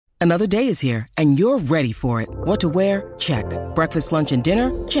Another day is here, and you're ready for it. What to wear? Check. Breakfast, lunch, and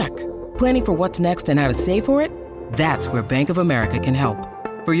dinner? Check. Planning for what's next and how to save for it? That's where Bank of America can help.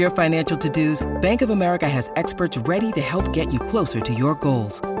 For your financial to-dos, Bank of America has experts ready to help get you closer to your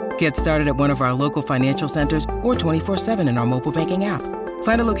goals. Get started at one of our local financial centers or 24/7 in our mobile banking app.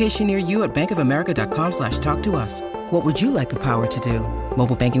 Find a location near you at bankofamerica.com/talktous. What would you like the power to do?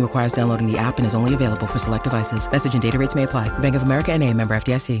 Mobile banking requires downloading the app and is only available for select devices. Message and data rates may apply. Bank of America N.A., member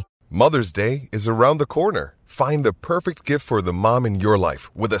FDIC. Mother's Day is around the corner. Find the perfect gift for the mom in your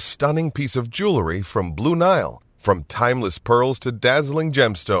life with a stunning piece of jewelry from Blue Nile. From timeless pearls to dazzling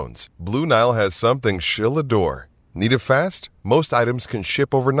gemstones, Blue Nile has something she'll adore. Need it fast? Most items can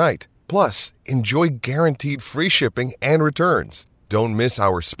ship overnight. Plus, enjoy guaranteed free shipping and returns. Don't miss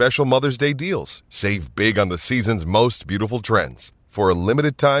our special Mother's Day deals. Save big on the season's most beautiful trends. For a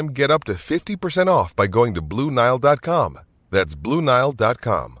limited time, get up to 50% off by going to BlueNile.com. That's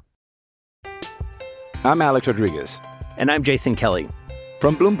BlueNile.com. I'm Alex Rodriguez. And I'm Jason Kelly.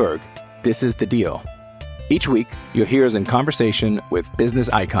 From Bloomberg, this is The Deal. Each week, you'll hear us in conversation with business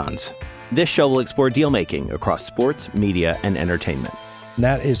icons. This show will explore deal-making across sports, media, and entertainment.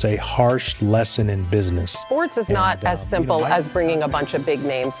 That is a harsh lesson in business. Sports is not as simple as bringing a bunch of big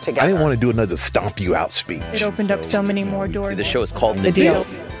names together. I didn't want to do another stomp you out speech. It opened up so many more doors. The show is called The Deal.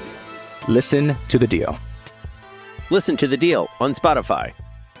 Listen to The Deal. Listen to The Deal on Spotify.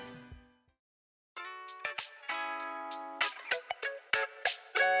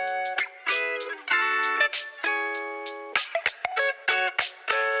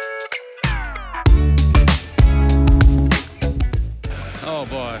 Oh,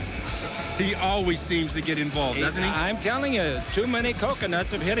 boy. He always seems to get involved, doesn't he? I'm telling you, too many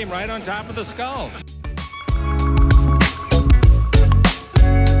coconuts have hit him right on top of the skull.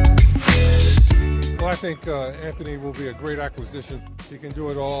 Well, I think Anthony will be a great acquisition. He can do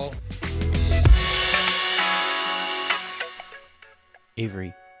it all.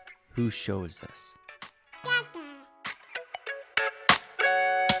 Avery, whose show is this?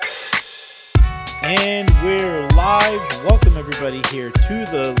 And we're live. Welcome everybody here to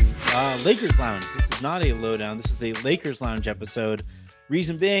the Lakers Lounge. This is not a lowdown. This is a Lakers Lounge episode.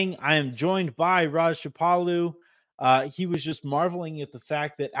 Reason being, I am joined by Raj Chapalu. He was just marveling at the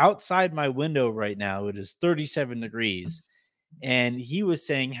fact that outside my window right now, it is 37 degrees. And he was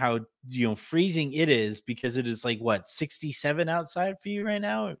saying how, freezing it is because it is like, what, 67 outside for you right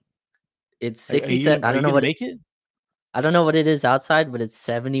now? It's 67. I don't know what make it. I don't know what it is outside, but it's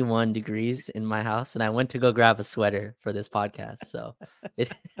 71 degrees in my house. And I went to go grab a sweater for this podcast. So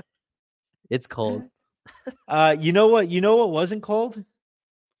it's cold. You know what wasn't cold?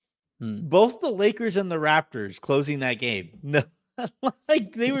 Both the Lakers and the Raptors closing that game. No,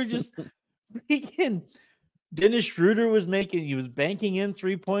 like they were just freaking. Dennis Schroeder was banking in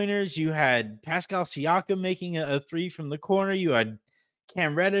 3-pointers. You had Pascal Siakam making a three from the corner. You had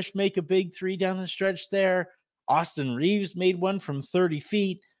Cam Reddish make a big three down the stretch there. Austin Reeves made one from 30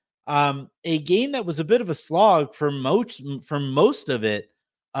 feet. A game that was a bit of a slog for most of it.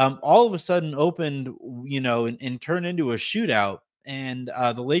 All of a sudden opened, and turned into a shootout. And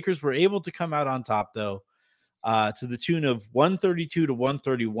the Lakers were able to come out on top, though, to the tune of 132 to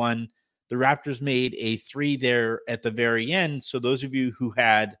 131. The Raptors made a three there at the very end. So those of you who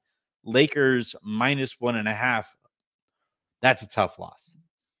had Lakers -1.5, that's a tough loss.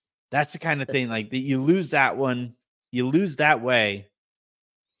 That's the kind of thing like that. You lose that one, you lose that way,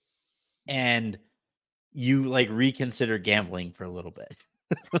 and you like reconsider gambling for a little bit.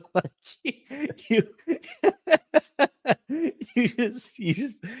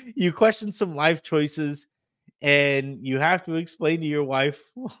 you question some life choices, and you have to explain to your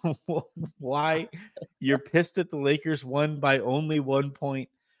wife why you're pissed that the Lakers won by only 1 point.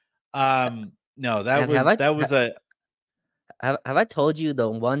 No, Have I told you the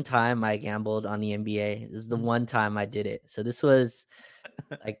one time I gambled on the NBA? This is the one time I did it. So this was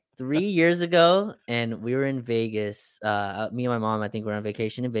like 3 years ago, and we were in Vegas. Me and my mom, I think, were on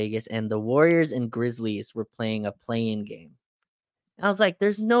vacation in Vegas, and the Warriors and Grizzlies were playing a play-in game. And I was like,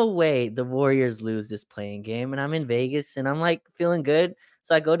 there's no way the Warriors lose this play-in game. And I'm in Vegas, and I'm like feeling good.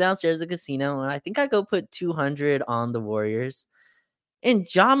 So I go downstairs to the casino, and I think I go put 200 on the Warriors. And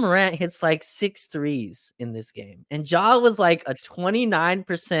Ja Morant hits like 6 threes in this game. And Ja was like a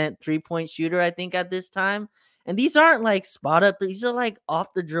 29% three-point shooter, I think, at this time. And these aren't like spot up. These are like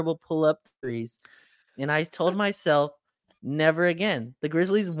off the dribble pull up threes. And I told myself, never again. The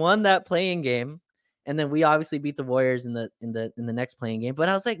Grizzlies won that play-in game. And then we obviously beat the Warriors in the next play-in game. But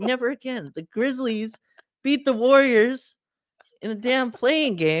I was like, never again. The Grizzlies beat the Warriors in a damn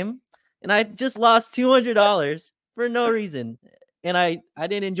play-in game. And I just lost $200 for no reason. and I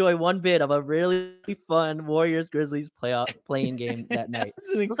didn't enjoy one bit of a really fun Warriors Grizzlies playing game that night.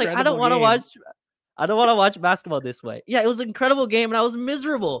 So it's like I don't want to watch basketball this way. Yeah, it was an incredible game, and I was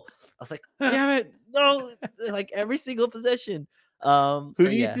miserable. I was like, damn it, no! Like every single possession. Who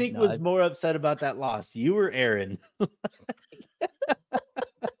do you think was more upset about that loss, you or Aaron?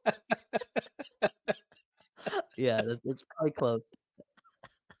 Yeah, it's probably close.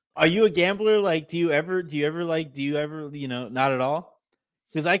 Are you a gambler? Like, do you ever, not at all?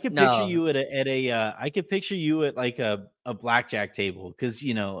 Because I could picture you I could picture you at like a blackjack table. Because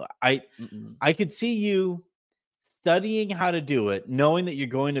I could see you studying how to do it, knowing that you're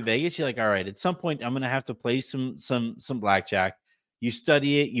going to Vegas. You're like, all right, at some point I'm gonna have to play some blackjack. You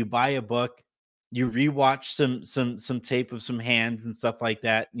study it, you buy a book, you rewatch some tape of some hands and stuff like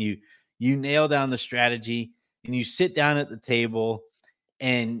that. And you nail down the strategy, and you sit down at the table,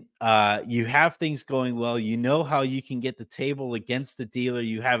 and you have things going well. You know how you can get the table against the dealer.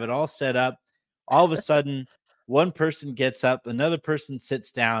 You have it all set up. All of a sudden, one person gets up, another person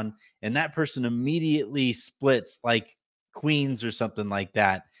sits down, and that person immediately splits like queens or something like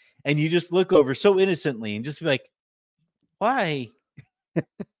that. And you just look over so innocently and just be like, why?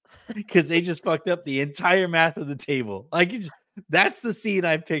 Because they just fucked up the entire math of the table. Like, that's the scene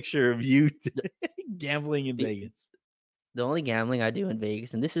I picture of you gambling in Vegas. The only gambling I do in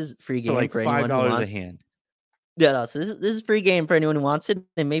Vegas, and this is free game for anyone who wants. $5 a hand. Yeah, no, so this is free game for anyone who wants it,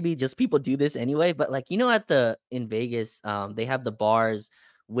 and maybe just people do this anyway. But like in Vegas, they have the bars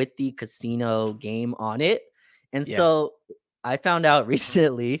with the casino game on it, and so I found out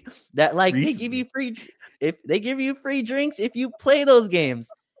recently that they give you free drinks if you play those games,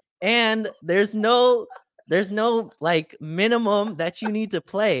 and there's no like minimum that you need to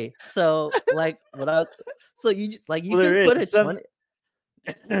play. So like you just like you can put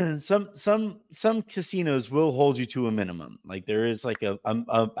some casinos will hold you to a minimum. Like there is like a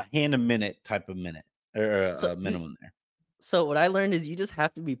hand a minute type of minute or a minimum there. So what I learned is you just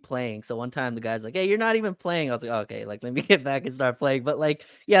have to be playing. So one time the guy's like, hey, you're not even playing. I was like, oh, okay, like let me get back and start playing. But like,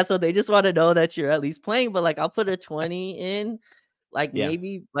 yeah, so they just want to know that you're at least playing. But like I'll put a 20 in. Like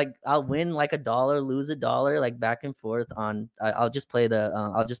maybe like I'll win like $1, lose $1, like back and forth on. I'll just play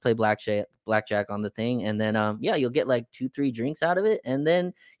blackjack on the thing, and then you'll get like 2-3 drinks out of it, and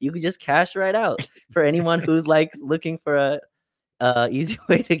then you can just cash right out for anyone who's like looking for a easy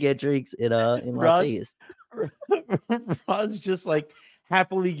way to get drinks in Las Vegas. Rod's just like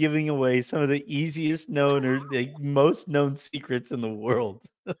happily giving away some of the easiest known or the most known secrets in the world.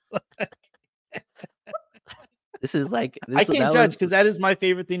 I can't judge because that is my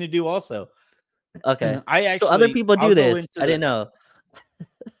favorite thing to do also. Okay. So other people do this. I didn't know.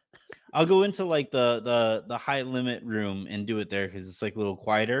 I'll go into like the high limit room and do it there because it's like a little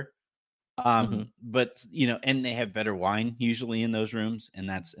quieter. But and they have better wine usually in those rooms, and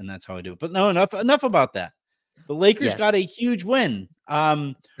that's how I do it. But no, enough about that. The Lakers got a huge win.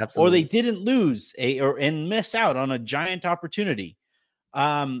 Or they didn't lose and miss out on a giant opportunity.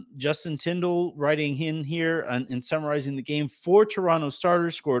 Justin Tyndall writing in here and summarizing the game. 4 Toronto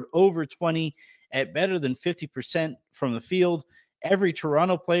starters scored over 20 at better than 50% from the field. Every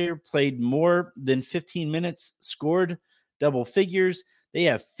Toronto player played more than 15 minutes, scored double figures. They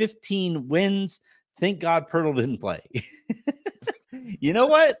have 15 wins. Thank God Pirtle didn't play. You know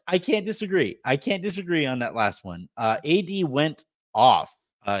what? I can't disagree. On that last one. AD went off.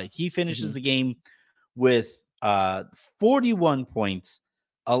 He finishes the game with 41 points,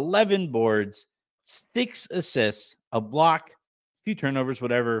 11 boards, 6 assists, a block, a few turnovers,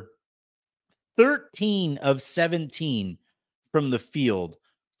 whatever. 13 of 17 from the field,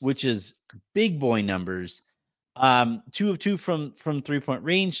 which is big boy numbers. 2 of 2 from 3-point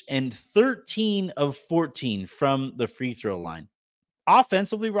range, and 13 of 14 from the free throw line.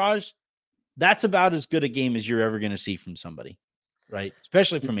 Offensively, Raj, that's about as good a game as you're ever going to see from somebody, right?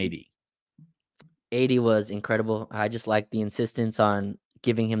 Especially from AD. AD was incredible. I just like the insistence on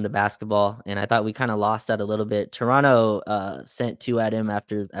giving him the basketball, and I thought we kind of lost that a little bit. Toronto sent 2 at him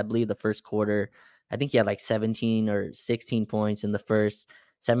after, I believe, the first quarter. I think he had like 17 or 16 points in the first,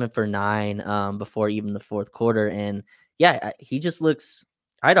 7 for 9 before even the fourth quarter. And yeah, he just looks,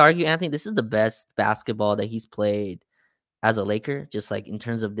 I'd argue, Anthony, this is the best basketball that he's played as a Laker, just like in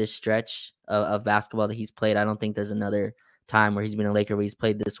terms of this stretch of basketball that he's played. I don't think there's another time where he's been a Laker where he's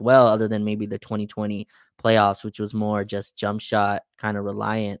played this well, other than maybe the 2020 playoffs, which was more just jump shot kind of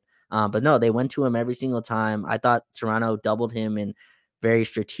reliant. But no, they went to him every single time. I thought Toronto doubled him in very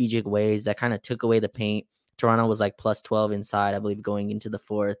strategic ways that kind of took away the paint. Toronto was like plus 12 inside, I believe, going into the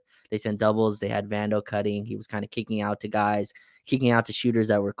fourth. They sent doubles. They had Vando cutting. He was kind of kicking out to guys, kicking out to shooters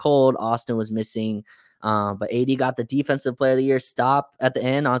that were cold. Austin was missing But AD got the defensive player of the year stop at the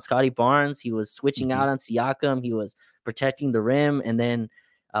end on Scotty Barnes. He was switching out on Siakam. He was protecting the rim. And then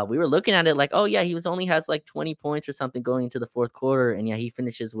we were looking at it like, oh, yeah, he only has like 20 points or something going into the fourth quarter. And yeah, he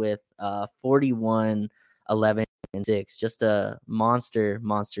finishes with 41, 11, and 6. Just a monster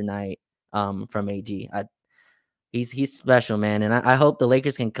night from AD. He's special, man. And I hope the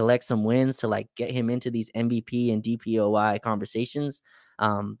Lakers can collect some wins to like get him into these MVP and DPOY conversations.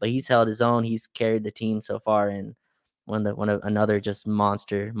 But he's held his own. He's carried the team so far, and another just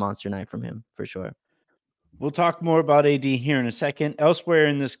monster night from him for sure. We'll talk more about AD here in a second. Elsewhere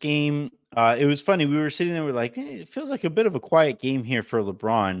in this game, it was funny. We were sitting there, we're like, it feels like a bit of a quiet game here for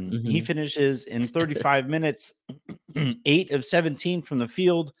LeBron. Mm-hmm. He finishes in 35 minutes, 8 of 17 from the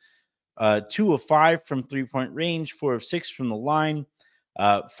field, 2 of 5 from 3-point range, 4 of 6 from the line,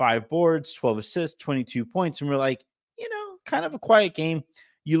 5 boards, 12 assists, 22 points. And we're like, kind of a quiet game.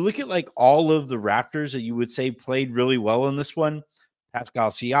 You look at like all of the Raptors that you would say played really well in this one.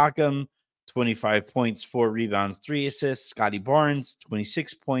 Pascal Siakam, 25 points, 4 rebounds, 3 assists. Scotty Barnes,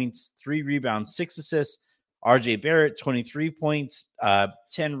 26 points, 3 rebounds, 6 assists. RJ Barrett, 23 points,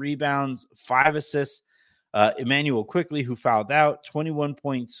 10 rebounds, 5 assists. Emmanuel Quickley, who fouled out, 21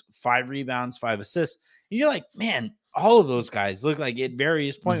 points, 5 rebounds, 5 assists. And you're like, man, all of those guys look like at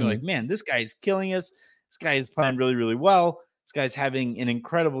various points, you're like, man, this guy's killing us. This guy is playing really, really well. This guy's having an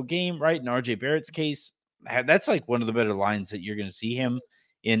incredible game, right? In RJ Barrett's case, that's like one of the better lines that you're going to see him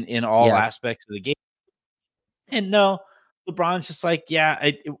in all aspects of the game. And no, LeBron's just like, yeah,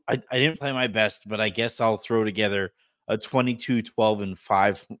 I didn't play my best, but I guess I'll throw together a 22, 12, and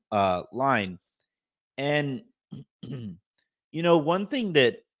 5 line. And, one thing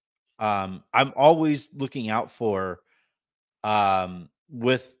that I'm always looking out for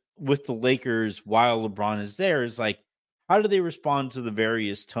with the Lakers while LeBron is there is like, how do they respond to the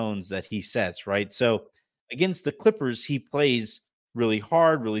various tones that he sets, right? So against the Clippers, he plays really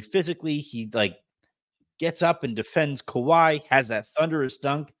hard, really physically. He like gets up and defends Kawhi, has that thunderous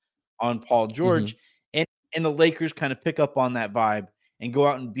dunk on Paul George, and the Lakers kind of pick up on that vibe and go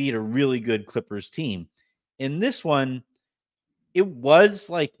out and beat a really good Clippers team. In this one, it was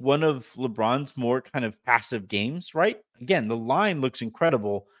like one of LeBron's more kind of passive games, right? Again, the line looks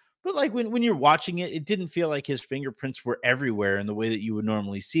incredible, but like when you're watching it, it didn't feel like his fingerprints were everywhere in the way that you would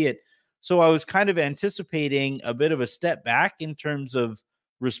normally see it. So I was kind of anticipating a bit of a step back in terms of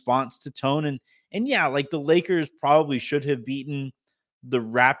response to tone. And yeah, like the Lakers probably should have beaten the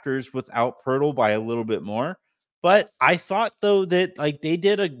Raptors without Poeltl by a little bit more. But I thought, though, that like they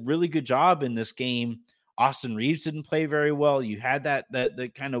did a really good job in this game. Austin Reeves didn't play very well. You had that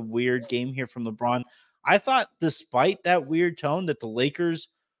kind of weird game here from LeBron. I thought despite that weird tone that the Lakers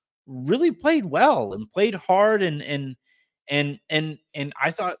really played well and played hard and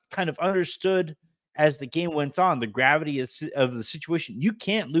I thought kind of understood as the game went on the gravity of the situation. You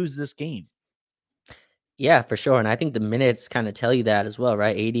can't lose this game. Yeah, for sure. And I think the minutes kind of tell you that as well,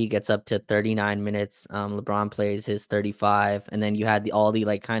 right? AD gets up to 39 minutes. LeBron plays his 35. And then you had all the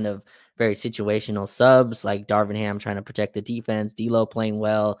like kind of very situational subs like Darvin Ham trying to protect the defense. D'Lo playing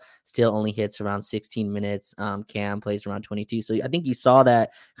well, still only hits around 16 minutes. Cam plays around 22. So I think you saw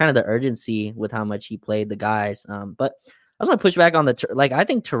that kind of the urgency with how much he played the guys. But I just want to push back on I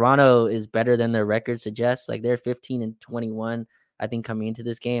think Toronto is better than their record suggests. Like they're 15-21. I think coming into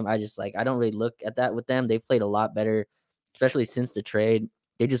this game, I don't really look at that with them. They've played a lot better, especially since the trade.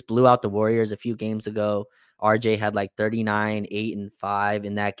 They just blew out the Warriors a few games ago. RJ had like 39, 8, and 5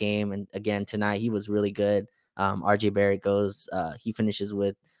 in that game. And again, tonight he was really good. RJ Barrett he finishes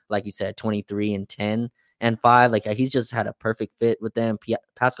with, like you said, 23 and 10 and 5. Like he's just had a perfect fit with them.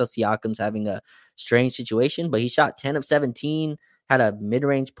 Pascal Siakam's having a strange situation, but he shot 10 of 17. Had a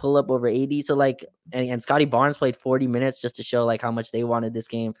mid-range pull-up over 80. So like, and Scotty Barnes played 40 minutes just to show like how much they wanted this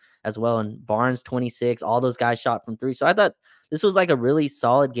game as well. And Barnes 26, all those guys shot from 3. So I thought this was like a really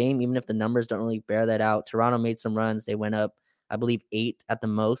solid game, even if the numbers don't really bear that out. Toronto made some runs. They went up, I believe 8 at the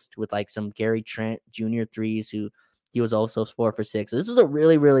most with like some Gary Trent Jr. threes he was also 4 for 6. So this was a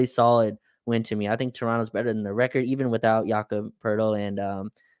really, really solid win to me. I think Toronto's better than the record, even without Jakob Poeltl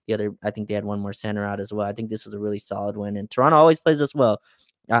and, the other, I think they had one more center out as well. I think this was a really solid win, and Toronto always plays us well.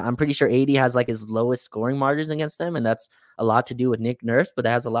 I'm pretty sure AD has like his lowest scoring margins against them, and that's a lot to do with Nick Nurse, but that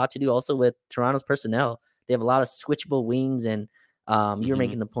has a lot to do also with Toronto's personnel. They have a lot of switchable wings, and you're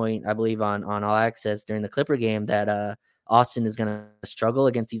making the point, I believe, on All Access during the Clipper game that Austin is going to struggle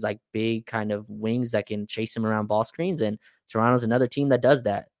against these like big kind of wings that can chase him around ball screens, and Toronto's another team that does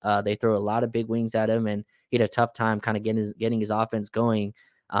that. They throw a lot of big wings at him, and he had a tough time kind of getting his offense going.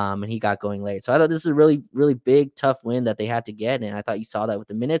 and he got going late. So I thought this is a really, really big, tough win that they had to get. And I thought you saw that with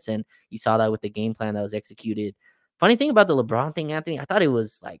the minutes, and you saw that with the game plan that was executed. Funny thing about the LeBron thing, Anthony, I thought it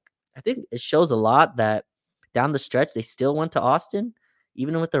was like, I think it shows a lot that down the stretch, they still went to Austin.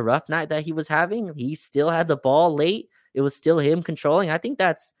 Even with the rough night that he was having, he still had the ball late. It was still him controlling. I think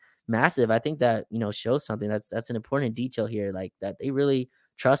that's massive. I think that, shows something. That's an important detail here, like that they really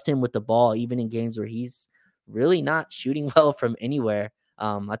trust him with the ball, even in games where he's really not shooting well from anywhere.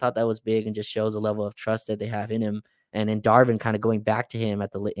 I thought that was big and just shows a level of trust that they have in him. And in Darvin kind of going back to him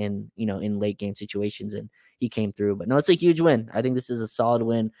in late game situations, and he came through. But no, it's a huge win. I think this is a solid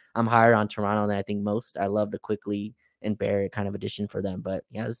win. I'm higher on Toronto than I think most. I love the Quickly and Barrett kind of addition for them. But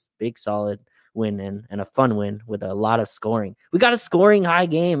yeah, it's a big, solid win and a fun win with a lot of scoring. We got a scoring high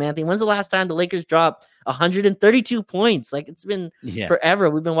game, Anthony. When's the last time the Lakers dropped 132 points? Like, it's been forever.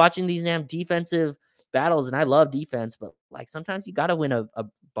 We've been watching these damn defensive battles, and I love defense, but like sometimes you got to win a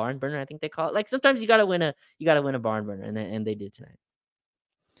barn burner, I think they call it. Like sometimes you got to win a barn burner, and they did tonight.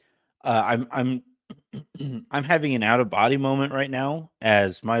 I'm having an out of body moment right now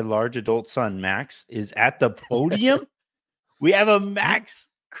as my large adult son Max is at the podium. We have a Max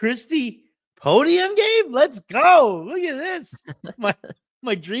Christie podium game. Let's go. Look at this.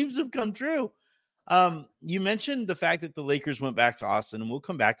 My dreams have come true. You mentioned the fact that the Lakers went back to Austin, and we'll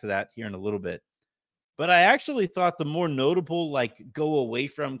come back to that here in a little bit. But I actually thought the more notable, like, go away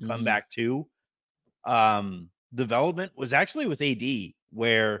from, come back to development was actually with AD,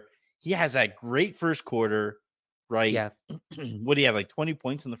 where he has that great first quarter, right? Yeah. What do you have, like 20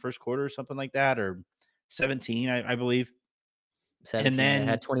 points in the first quarter or something like that, or 17, I believe. 17, and then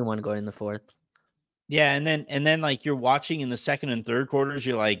had 21 going in the fourth. Yeah, and then like you're watching in the second and third quarters,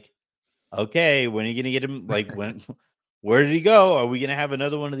 you're like, okay, when are you gonna get him? Like, where did he go? Are we gonna have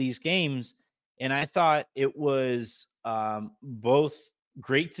another one of these games? And I thought it was both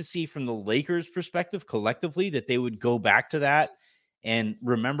great to see from the Lakers' perspective collectively that they would go back to that and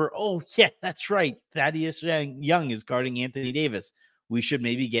remember, oh, yeah, that's right. Thaddeus Young is guarding Anthony Davis. We should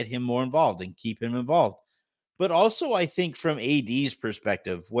maybe get him more involved and keep him involved. But also, I think from AD's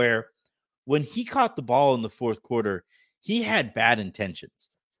perspective, where when he caught the ball in the fourth quarter, he had bad intentions,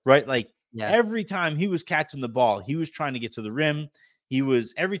 right? Like every time he was catching the ball, he was trying to get to the rim.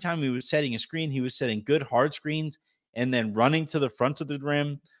 Every time he was setting a screen, he was setting good hard screens and then running to the front of the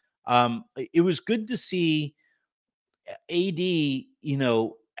rim. It was good to see AD,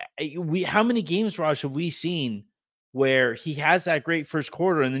 how many games, Raj, have we seen where he has that great first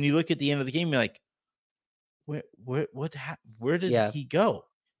quarter, and then you look at the end of the game, you're like, where did he go?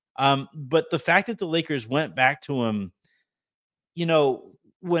 But the fact that the Lakers went back to him,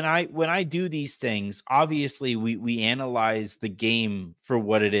 when I do these things, obviously we analyze the game for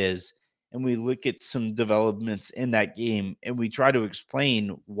what it is, and we look at some developments in that game, and we try to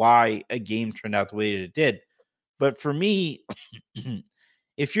explain why a game turned out the way that it did. But for me,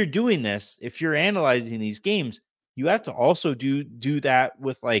 if you're doing this, if you're analyzing these games, you have to also do that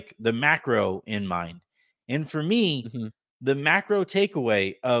with like the macro in mind. And for me, the macro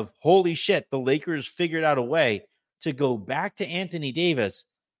takeaway of holy shit, the Lakers figured out a way to go back to Anthony Davis.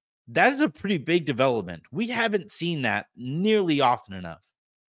 That is a pretty big development. We haven't seen that nearly often enough.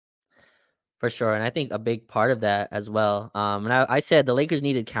 For sure. And I think a big part of that as well. And I said the Lakers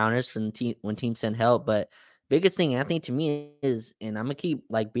needed counters from the team when teams sent help. But biggest thing, Anthony, to me is, and I'm going to keep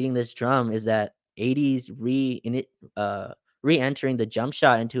like beating this drum, is that AD's re-entering the jump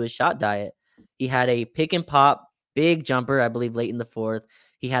shot into his shot diet. He had a pick and pop, big jumper, I believe, late in the fourth.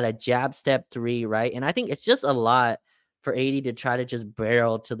 He had a jab step three, right? And I think it's just a lot for AD to try to just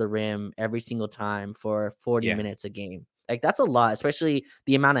barrel to the rim every single time for 40 minutes a game. Like, that's a lot, especially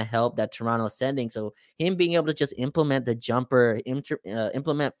the amount of help that Toronto is sending. So him being able to just implement the jumper,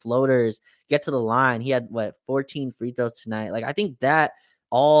 implement floaters, get to the line. He had 14 free throws tonight. Like, I think that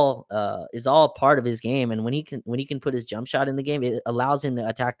all is all part of his game. And when he can put his jump shot in the game, it allows him to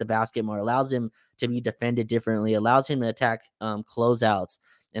attack the basket more, allows him to be defended differently, allows him to attack closeouts.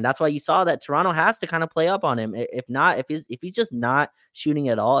 And that's why you saw that Toronto has to kind of play up on him. If not, if he's just not shooting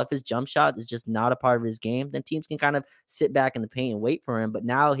at all, if his jump shot is just not a part of his game, then teams can kind of sit back in the paint and wait for him. But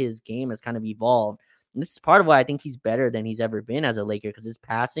now his game has kind of evolved. And this is part of why I think he's better than he's ever been as a Laker, because his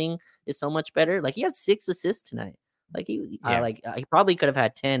passing is so much better. Like, he has 6 assists tonight. Like, he probably could have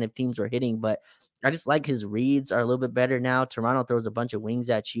had 10 if teams were hitting, but I just like his reads are a little bit better now. Toronto throws a bunch of wings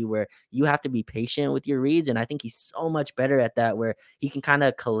at you where you have to be patient with your reads. And I think he's so much better at that, where he can kind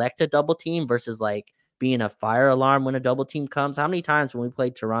of collect a double team versus like being a fire alarm when a double team comes. How many times when we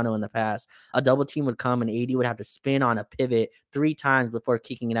played Toronto in the past, a double team would come and AD would have to spin on a pivot 3 times before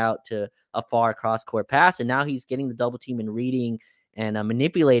kicking it out to a far cross court pass. And now he's getting the double team and reading and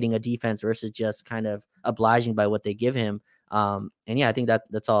manipulating a defense versus just kind of obliging by what they give him. And yeah, I think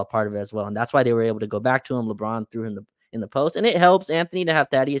that's all a part of it as well. And that's why they were able to go back to him. LeBron threw him in the post, and it helps Anthony to have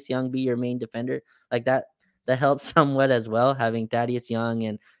Thaddeus Young be your main defender like that. That helps somewhat as well, having Thaddeus Young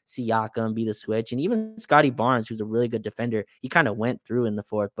and Siakam be the switch. And even Scotty Barnes, who's a really good defender, he kind of went through in the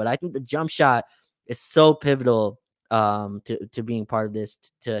fourth. But I think the jump shot is so pivotal to being part of this,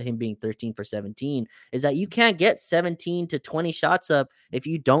 to him being 13 for 17, is that you can't get 17 to 20 shots up if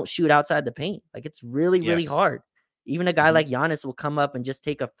you don't shoot outside the paint. Like, it's really, really hard. Even a guy like Giannis will come up and just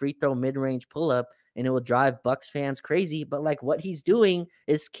take a free throw mid-range pull-up, and it will drive Bucks fans crazy. But like, what he's doing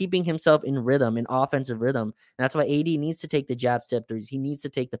is keeping himself in rhythm, in offensive rhythm. And that's why AD needs to take the jab step threes. He needs to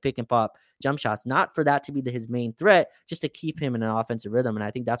take the pick and pop jump shots, not for that to be his main threat, just to keep him in an offensive rhythm. And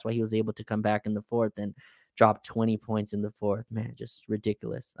I think that's why he was able to come back in the fourth and drop 20 points in the fourth. Man, just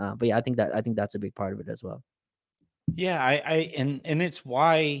ridiculous. But yeah, I think that's a big part of it as well. Yeah, and it's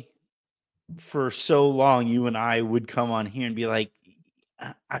why for so long you and I would come on here and be like,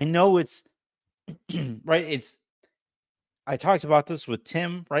 I know it's right. I talked about this with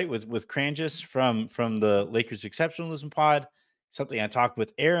Tim, right? With Cranges from the Lakers Exceptionalism Pod, something I talk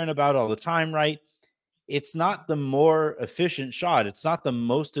with Aaron about all the time, right? It's not the more efficient shot. It's not the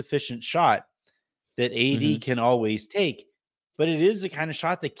most efficient shot that AD can always take, but it is the kind of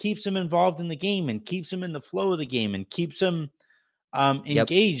shot that keeps him involved in the game and keeps him in the flow of the game and keeps him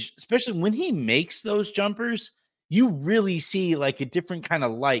engaged, especially when he makes those jumpers. You really see like a different kind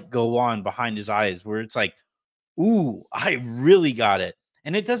of light go on behind his eyes where it's like, ooh, I really got it.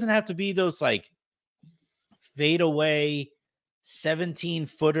 And it doesn't have to be those like fade away 17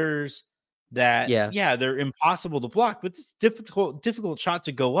 footers that, they're impossible to block, but it's difficult shot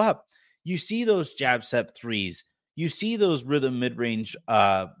to go up. You see those jab step threes. You see those rhythm mid-range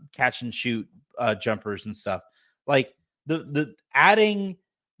catch and shoot jumpers and stuff. Like the adding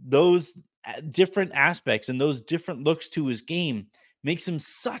those different aspects and those different looks to his game makes him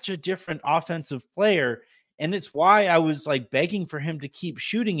such a different offensive player. And it's why I was like begging for him to keep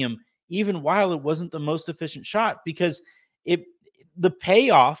shooting him, even while it wasn't the most efficient shot, because the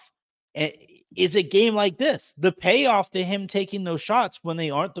payoff is a game like this. The payoff to him taking those shots when they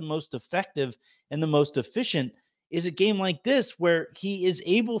aren't the most effective and the most efficient is a game like this, where he is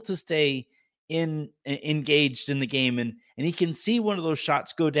able to stay engaged in the game, and he can see one of those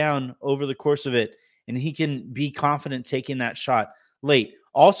shots go down over the course of it, and he can be confident taking that shot late.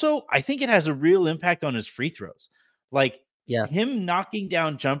 Also, I think it has a real impact on his free throws. Like him knocking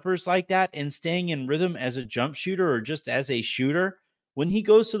down jumpers like that and staying in rhythm as a jump shooter or just as a shooter, when he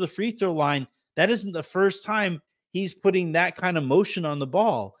goes to the free throw line, that isn't the first time he's putting that kind of motion on the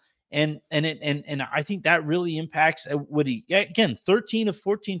ball. And I think that really impacts what he, again, 13 of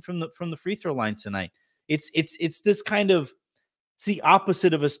 14 from the free throw line tonight. It's this kind of, it's the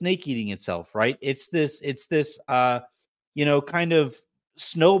opposite of a snake eating itself, right? It's this kind of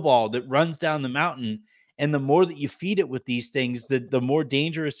snowball that runs down the mountain. And the more that you feed it with these things, the more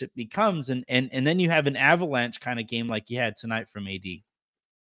dangerous it becomes. And then you have an avalanche kind of game like you had tonight from AD.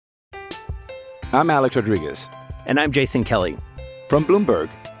 I'm Alex Rodriguez. And I'm Jason Kelly. From Bloomberg,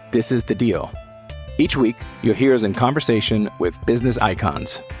 this is The Deal. Each week, you'll hear us in conversation with business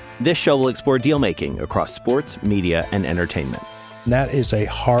icons. This show will explore deal-making across sports, media, and entertainment. That is a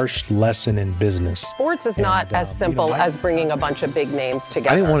harsh lesson in business. Sports is not as simple as bringing a bunch of big names together.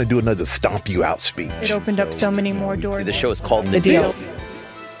 I didn't want to do another stomp you out speech. It opened up so many more doors. The show is called The Deal.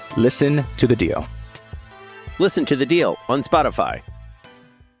 Listen to The Deal. Listen to The Deal on Spotify.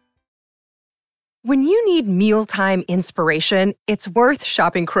 When you need mealtime inspiration, it's worth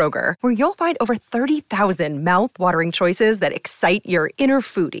shopping Kroger, where you'll find over 30,000 mouth-watering choices that excite your inner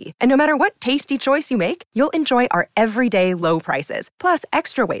foodie. And no matter what tasty choice you make, you'll enjoy our everyday low prices, plus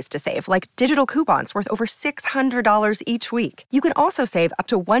extra ways to save, like digital coupons worth over $600 each week. You can also save up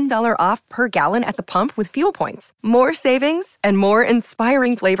to $1 off per gallon at the pump with fuel points. More savings and more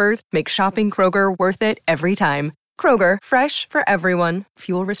inspiring flavors make shopping Kroger worth it every time. Kroger, fresh for everyone.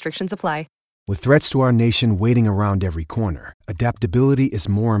 Fuel restrictions apply. With threats to our nation waiting around every corner, adaptability is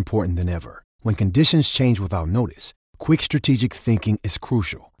more important than ever. When conditions change without notice, quick strategic thinking is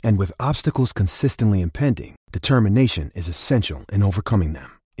crucial. And with obstacles consistently impending, determination is essential in overcoming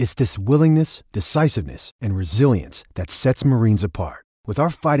them. It's this willingness, decisiveness, and resilience that sets Marines apart. With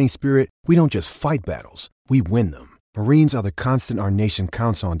our fighting spirit, we don't just fight battles, we win them. Marines are the constant our nation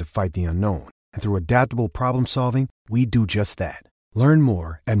counts on to fight the unknown. And through adaptable problem solving, we do just that. Learn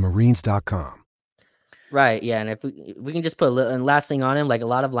more at marines.com. Right. Yeah. And if we can just put a little, and last thing on him, like a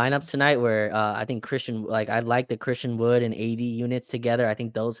lot of lineups tonight where I think I like the Christian Wood and AD units together. I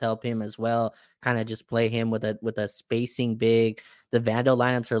think those help him as well. Kind of just play him with a spacing big. The Vando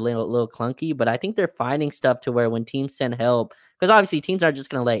lineups are a little clunky, but I think they're finding stuff to where when teams send help, because obviously teams aren't just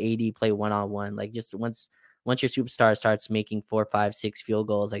going to let AD play one-on-one. Like just once your superstar starts making 4, 5, 6 field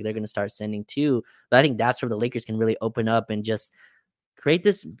goals, like they're going to start sending 2. But I think that's where the Lakers can really open up and just create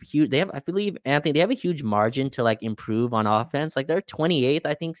this huge. I believe, Anthony, they have a huge margin to like improve on offense. Like they're 28th,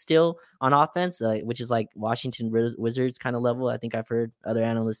 I think, still on offense, which is like Washington Wizards kind of level. I think I've heard other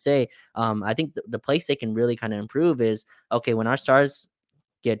analysts say. I think the place they can really kind of improve is, okay, when our stars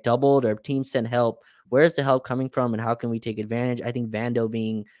get doubled or teams send help, where's the help coming from and how can we take advantage? I think Vando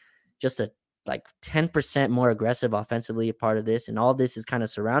being just a 10% more aggressive offensively a part of this, and all this is kind of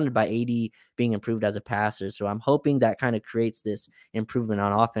surrounded by AD being improved as a passer. So I'm hoping that kind of creates this improvement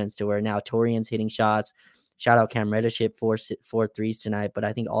on offense to where now Torian's hitting shots. Shout out Cam Reddish hit 4 threes tonight, but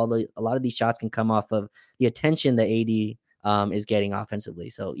I think a lot of these shots can come off of the attention that AD is getting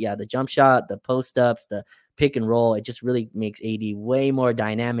offensively. So yeah, the jump shot, the post ups, the pick and roll, it just really makes AD way more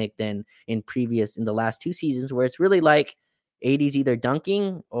dynamic than in the last 2 seasons where it's really like AD's either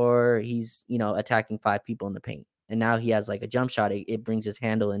dunking or he's, attacking 5 people in the paint. And now he has like a jump shot. It brings his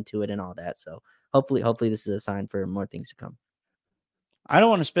handle into it and all that. So hopefully this is a sign for more things to come. I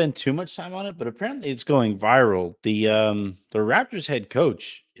don't want to spend too much time on it, but apparently it's going viral. The Raptors head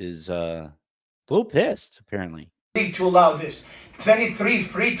coach is a little pissed, apparently. To allow this 23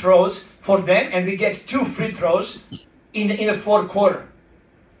 free throws for them, and we get 2 free throws in the fourth quarter.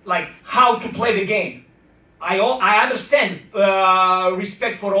 Like how to play the game. I understand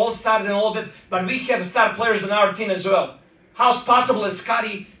respect for all stars and all that, but we have star players on our team as well. How's possible that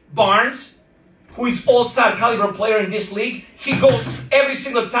Scotty Barnes, who is all-star caliber player in this league, he goes every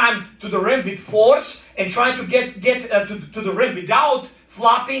single time to the rim with force and trying to get to the rim without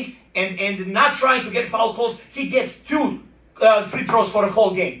flopping and not trying to get foul calls. He gets 2 free throws for a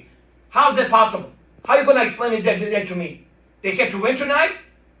whole game. How's that possible? How are you going to explain that to me? They have to win tonight?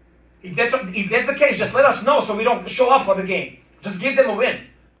 If that's the case, just let us know so we don't show up for the game. Just give them a win.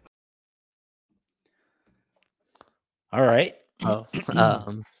 All right. Wow.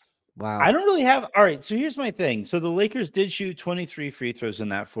 I don't really have. All right. So here's my thing. So the Lakers did shoot 23 free throws in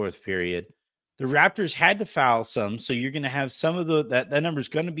that fourth period. The Raptors had to foul some. So you're going to have some of that number is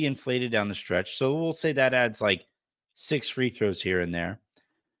going to be inflated down the stretch. So we'll say that adds like 6 free throws here and there.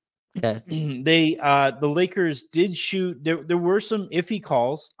 Okay. The Lakers did shoot. There were some iffy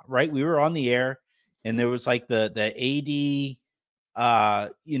calls, right? We were on the air, and there was like the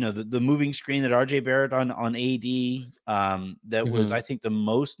AD, the moving screen that RJ Barrett on AD. That was, I think, the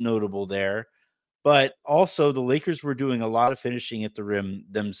most notable there. But also, the Lakers were doing a lot of finishing at the rim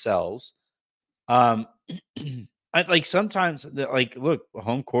themselves. Sometimes, look,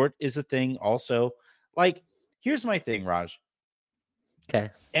 home court is a thing. Also, here's my thing, Raj. Okay.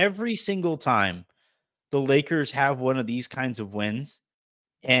 Every single time the Lakers have one of these kinds of wins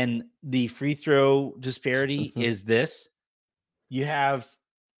and the free throw disparity is this, you have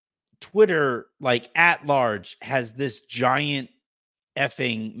Twitter, at large, has this giant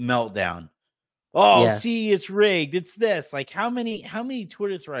effing meltdown. Oh, yeah. See, it's rigged. It's this. How many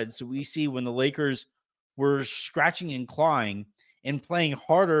Twitter threads do we see when the Lakers were scratching and clawing and playing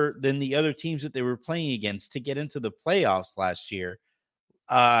harder than the other teams that they were playing against to get into the playoffs last year?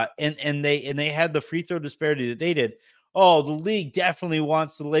 And they had the free throw disparity that they did. Oh, the league definitely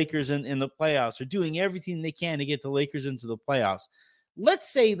wants the Lakers in the playoffs. They're doing everything they can to get the Lakers into the playoffs.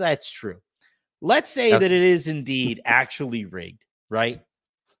 Let's say that's true. Let's say that it is indeed actually rigged, right?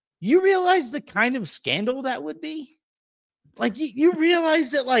 You realize the kind of scandal that would be? You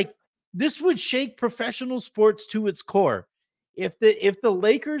realize that this would shake professional sports to its core. If the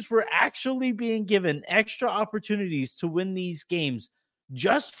Lakers were actually being given extra opportunities to win these games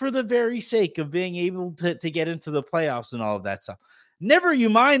just for the very sake of being able to get into the playoffs and all of that stuff. Never you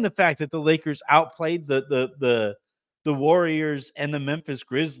mind the fact that the Lakers outplayed the Warriors and the Memphis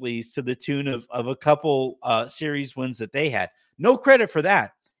Grizzlies to the tune of a couple series wins that they had. No credit for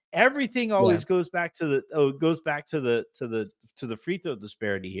that. Everything always goes back to the free throw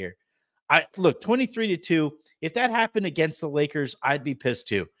disparity here. Look, 23-2. If that happened against the Lakers, I'd be pissed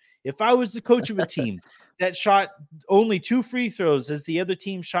too. If I was the coach of a team that shot only 2 free throws as the other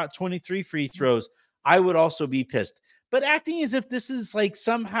team shot 23 free throws, I would also be pissed. But acting as if this is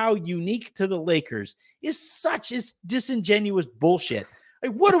somehow unique to the Lakers is such disingenuous bullshit.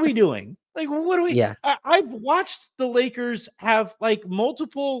 What are we doing? What do we? Yeah. I've watched the Lakers have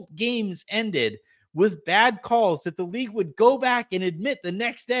multiple games ended with bad calls that the league would go back and admit the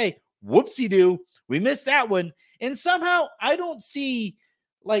next day, whoopsie-doo, We missed that one. And somehow I don't see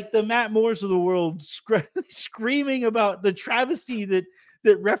like the Matt Moores of the world screaming about the travesty that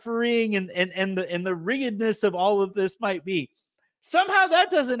refereeing and the riggedness of all of this might be. Somehow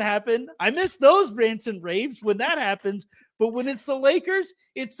that doesn't happen. I miss those rants and raves when that happens. But when it's the Lakers,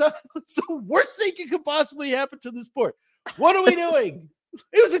 it's the worst thing that could possibly happen to the sport. What are we doing?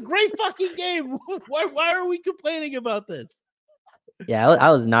 It was a great fucking game. Why are we complaining about this? Yeah, I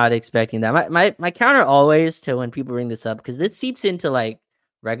was not expecting that. My counter always to when people bring this up, because this seeps into like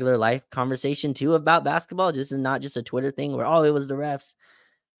regular life conversation too about basketball. This is not just a Twitter thing where, oh, it was the refs.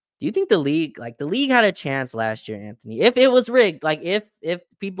 Do you think the league had a chance last year, Anthony? If it was rigged, like if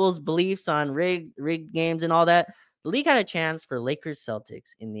people's beliefs on rigged games and all that, the league had a chance for Lakers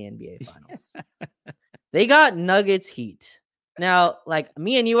Celtics in the NBA Finals. They got Nuggets Heat. Now, like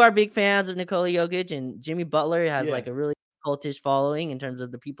me and you are big fans of Nikola Jokic, and Jimmy Butler has like a really cultish following in terms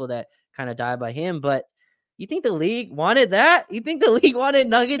of the people that kind of die by him. But you think the league wanted that? You think the league wanted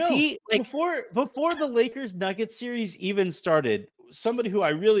Nuggets Heat? Like before the Lakers Nuggets series even started, somebody who I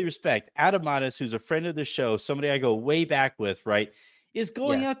really respect, Adam Mattis, who's a friend of the show, somebody I go way back with, right, is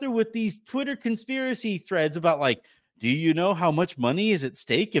going out there with these Twitter conspiracy threads about like, do you know how much money is at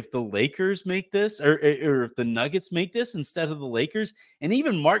stake if the Lakers make this or if the Nuggets make this instead of the Lakers? And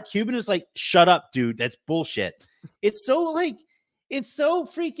even Mark Cuban is like, shut up, dude. That's bullshit. It's so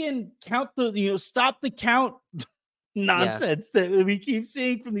freaking stop the count nonsense that we keep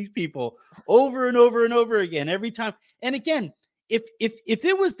seeing from these people over and over and over again every time. And again, if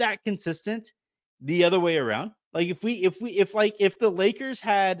it was that consistent the other way around, like if the Lakers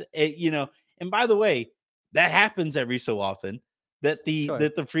had and by the way, that happens every so often that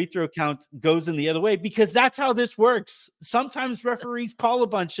the free throw count goes in the other way, because that's how this works. Sometimes referees call a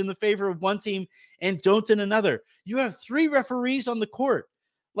bunch in the favor of one team and don't in another. You have 3 referees on the court.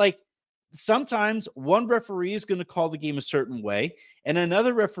 Like sometimes one referee is going to call the game a certain way, and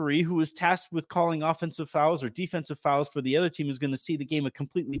another referee who is tasked with calling offensive fouls or defensive fouls for the other team is going to see the game a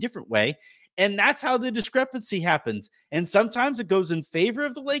completely different way. And that's how the discrepancy happens. And sometimes it goes in favor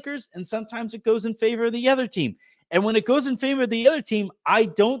of the Lakers, and sometimes it goes in favor of the other team. And when it goes in favor of the other team, I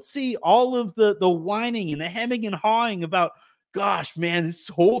don't see all of the whining and the hemming and hawing about, gosh, man, this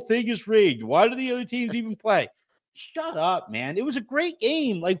whole thing is rigged. Why do the other teams even play? Shut up, man. It was a great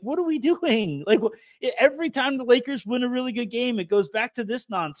game. Like, what are we doing? Like, every time the Lakers win a really good game, it goes back to this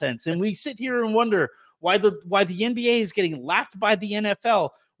nonsense. And we sit here and wonder why the NBA is getting laughed by the NFL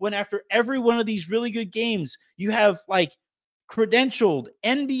when after every one of these really good games, you have like credentialed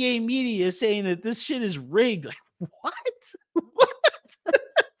NBA media saying that this shit is rigged. Like, what?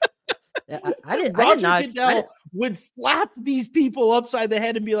 Roger Goodell would slap thid people upside the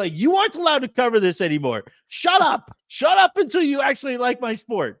head and be like, you aren't allowed to cover this anymore. Shut up until you actually like my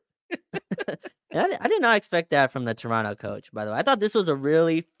sport. I did not expect that from the Toronto coach, by the way. I thought this was a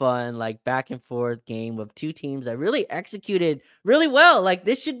really fun, like back and forth game of 2 teams that really executed really well. Like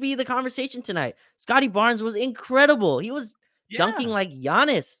this should be the conversation tonight. Scotty Barnes was incredible. He was dunking like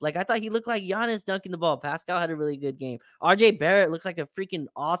Giannis. Like I thought he looked like Giannis dunking the ball. Pascal had a really good game. RJ Barrett looks like a freaking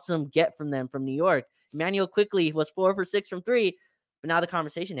awesome get from them from New York. Emmanuel Quickley was 4 for 6 from 3. But now the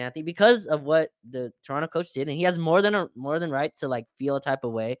conversation, Anthony, because of what the Toronto coach did, and he has more than right to like feel a type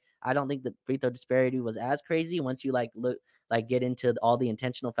of way. I don't think the free throw disparity was as crazy once you get into all the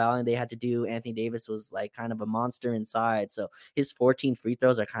intentional fouling they had to do. Anthony Davis was like kind of a monster inside. So his 14 free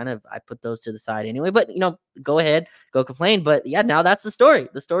throws are I put those to the side anyway, but go ahead, go complain. But yeah, now that's the story.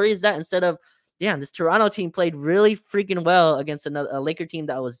 The story is that instead of, this Toronto team played really freaking well against a Laker team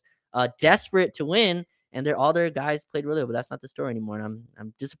that was desperate to win. And all their guys played really well, but that's not the story anymore. And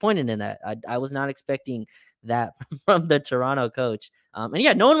I'm disappointed in that. I was not expecting that from the Toronto coach. And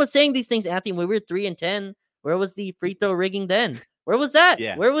yeah, no one was saying these things, Anthony. When we were 3-10, where was the free throw rigging then? Where was that?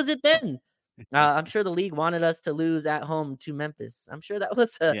 Yeah. Where was it then? I'm sure the league wanted us to lose at home to Memphis. I'm sure that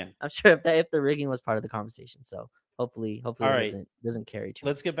was. I'm sure if the rigging was part of the conversation. So hopefully, it doesn't carry too.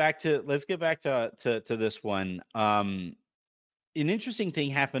 Let's get back to this one. An interesting thing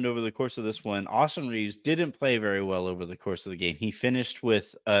happened over the course of this one. Austin Reeves didn't play very well over the course of the game. He finished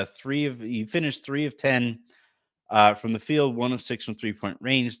with 3 of 10 from the field, 1 of 6 from 3-point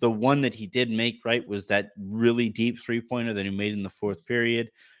range. The one that he did make right was that really deep 3-pointer that he made in the 4th period.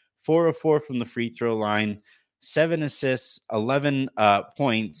 4 of 4 from the free throw line, 7 assists, 11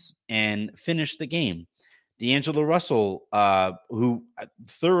 points, and finished the game. D'Angelo Russell, who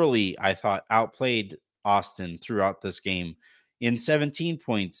thoroughly, I thought, outplayed Austin throughout this game. In 17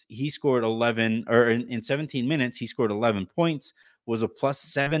 points, he scored 11, or in 17 minutes, he scored 11 points, was a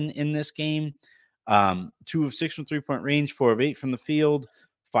 +7 in this game. 2 of 6 from 3-point range, 4 of 8 from the field,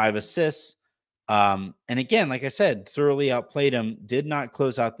 5 assists. And again, like I said, thoroughly outplayed him, did not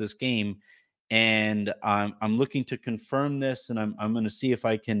close out this game. And I'm looking to confirm this, and I'm going to see if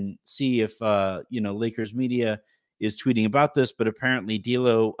I can see if Lakers media is tweeting about this. But apparently,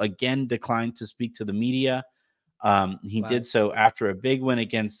 D'Lo again declined to speak to the media. He did so after a big win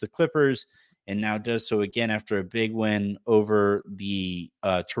against the Clippers, and now does so again after a big win over the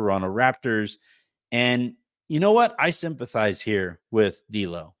Toronto Raptors. And you know what? I sympathize here with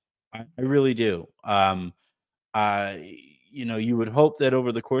D'Lo. I really do. You would hope that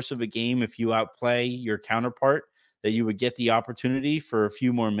over the course of a game, if you outplay your counterpart, that you would get the opportunity for a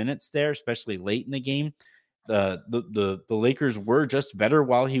few more minutes there, especially late in the game. The Lakers were just better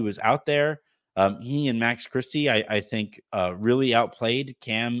while he was out there. He and Max Christie, I think, really outplayed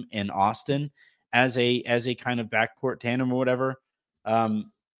Cam and Austin as a kind of backcourt tandem or whatever. My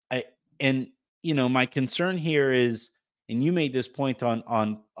concern here is, and you made this point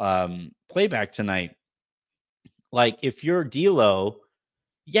on playback tonight. Like, if you're D'Lo,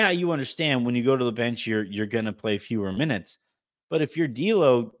 yeah, you understand when you go to the bench, you're going to play fewer minutes. But if you're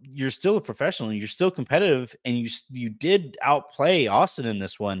D'Lo, you're still a professional, you're still competitive, and you did outplay Austin in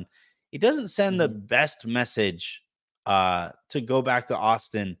this one. It doesn't send the best message to go back to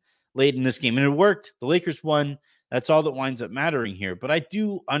Austin late in this game. And it worked. The Lakers won. That's all that winds up mattering here. But I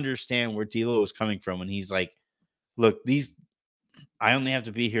do understand where D'Lo is coming from when he's like, look, I only have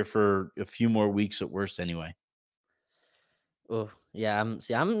to be here for a few more weeks at worst anyway. Oh, yeah.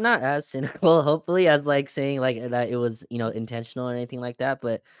 I'm not as cynical, hopefully, as like saying like that it was, intentional or anything like that.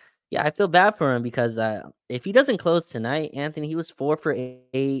 But yeah, I feel bad for him because if he doesn't close tonight, Anthony, he was 4 for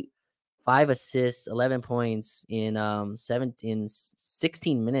 8, 5 assists, 11 points in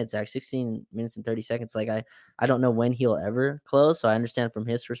 16 minutes, actually 16 minutes and 30 seconds. Like I don't know when he'll ever close. So I understand from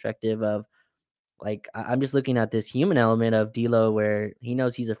his perspective of like, I'm just looking at this human element of D'Lo where he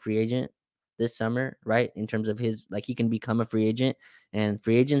knows he's a free agent this summer, right? In terms of his, like, he can become a free agent, and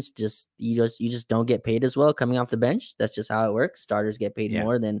free agents you just don't get paid as well coming off the bench. That's just how it works. Starters get paid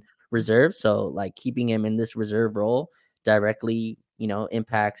more than reserves. So like keeping him in this reserve role directly,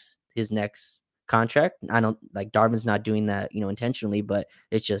 impacts his next contract. I don't like Darvin's not doing that, intentionally, but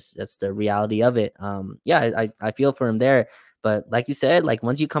that's the reality of it. I feel for him there. But like you said, like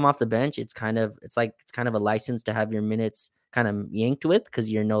once you come off the bench, it's kind of a license to have your minutes kind of yanked with,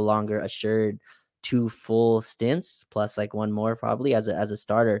 because you're no longer assured 2 full stints plus like one more probably as a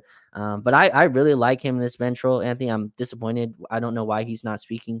starter. But I really like him in this bench role, Anthony. I'm disappointed. I don't know why he's not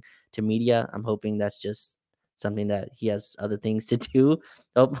speaking to media. I'm hoping that's just something that he has other things to do.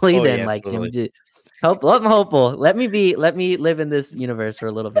 Hopefully, him to help. I'm hopeful. Let me live in this universe for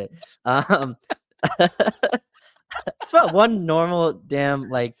a little bit. It's about one normal damn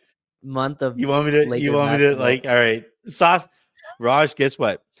like month of you want me to like, all right, Raj, guess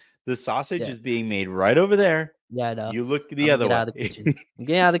what? The sausage is being made right over there. Yeah, I know. You look the other way. I'm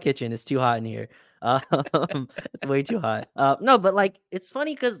getting out of the kitchen. It's too hot in here. It's way too hot. No, but like it's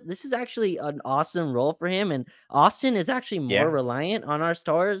funny because this is actually an awesome role for him, and Austin is actually more reliant on our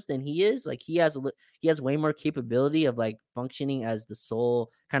stars than he is. Like he has way more capability of like functioning as the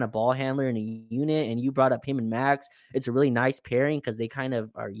sole kind of ball handler in a unit. And you brought up him and Max. It's a really nice pairing because they kind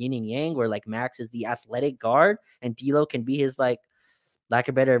of are yin and yang, where like Max is the athletic guard and D'Lo can be his, like, lack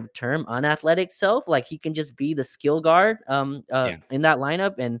of a better term, unathletic self. Like he can just be the skill guard in that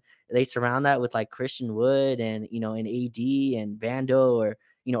lineup, and they surround that with like Christian Wood and an AD and Vando or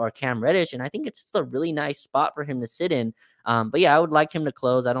Cam Reddish, and I think it's just a really nice spot for him to sit in. But yeah, I would like him to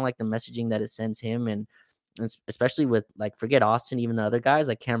close. I don't like the messaging that it sends him, and especially with like, forget Austin, even the other guys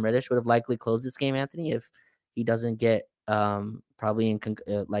like Cam Reddish would have likely closed this game, Anthony, if he doesn't get probably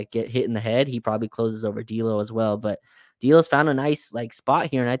get hit in the head. He probably closes over D'Lo as well, but D'Lo's found a nice like spot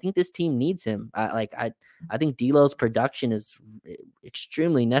here, and I think this team needs him. I think D'Lo's production is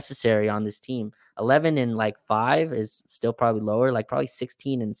extremely necessary on this team. 11 and like 5 is still probably lower. Like probably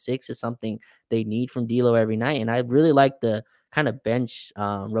 16 and 6 is something they need from D'Lo every night. And I really like the kind of bench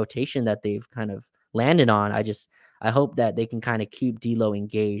rotation that they've kind of landed on. I hope that they can kind of keep D'Lo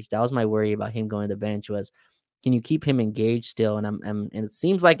engaged. That was my worry about him going to the bench, was can you keep him engaged still? And it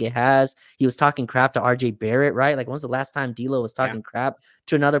seems like it has. He was talking crap to RJ Barrett, right? Like, when's the last time D'Lo was talking crap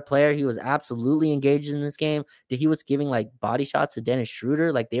to another player? He was absolutely engaged in this game. He was giving like body shots to Dennis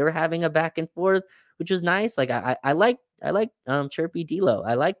Schroeder. Like they were having a back and forth, which was nice. Like I like chirpy D'Lo.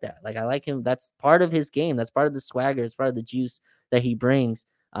 I like that. Like I like him. That's part of his game. That's part of the swagger. It's part of the juice that he brings.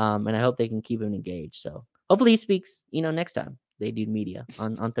 And I hope they can keep him engaged. So hopefully he speaks, next time they do media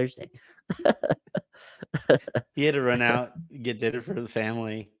on Thursday. He had to run out, get dinner for the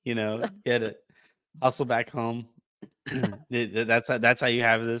family, he had to hustle back home. That's how you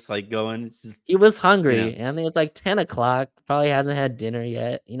have this like going. Just, he was hungry. And I think it's like 10 o'clock. Probably hasn't had dinner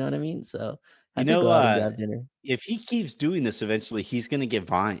yet. You know what I mean? So I had to go out and grab dinner. If he keeps doing this, eventually he's going to get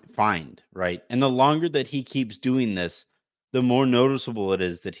fined, right? And the longer that he keeps doing this, the more noticeable it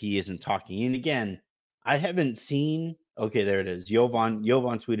is that he isn't talking. And again, I haven't seen. Okay, there it is. Jovan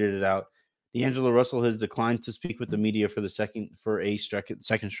tweeted it out. D'Angelo Russell has declined to speak with the media for a second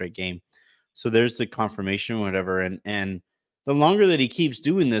straight game. So there's the confirmation, whatever. And the longer that he keeps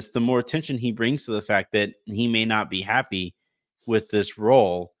doing this, the more attention he brings to the fact that he may not be happy with this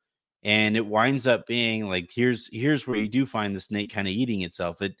role. And it winds up being like, here's where you do find the snake kind of eating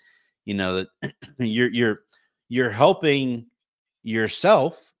itself. It, that you're helping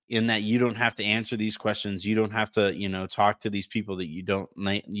yourself in that you don't have to answer these questions. You don't have to, talk to these people that you don't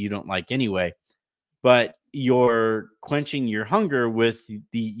like anyway, but you're quenching your hunger with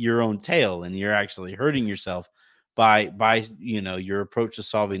your own tail, and you're actually hurting yourself by your approach to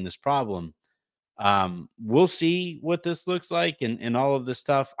solving this problem. We'll see what this looks like and all of this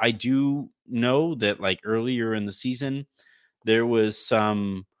stuff. I do know that like earlier in the season, there was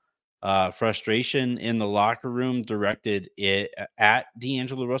some frustration in the locker room directed at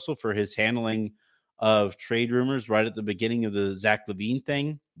D'Angelo Russell for his handling of trade rumors right at the beginning of the Zach LaVine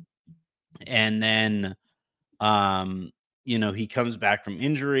thing. And then, he comes back from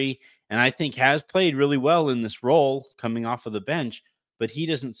injury and I think has played really well in this role coming off of the bench, but he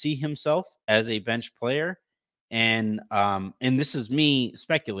doesn't see himself as a bench player. And this is me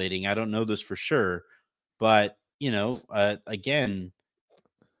speculating. I don't know this for sure, but again,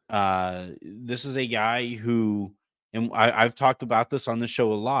 this is a guy who, and I've talked about this on the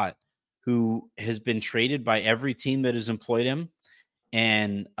show a lot, who has been traded by every team that has employed him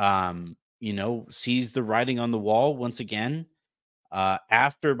and, sees the writing on the wall once again.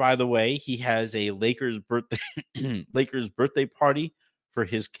 After, by the way, he has a Lakers birthday party for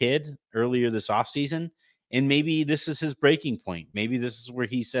his kid earlier this offseason. And maybe this is his breaking point. Maybe this is where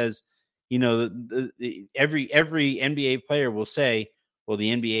he says, every NBA player will say, well,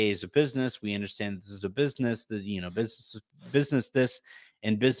 the NBA is a business. We understand this is a business, business this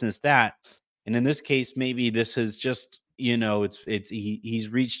and business that. And in this case, maybe this is just, he's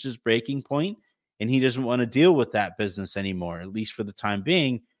reached his breaking point and he doesn't want to deal with that business anymore, at least for the time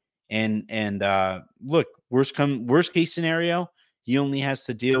being. And look, worst case scenario, he only has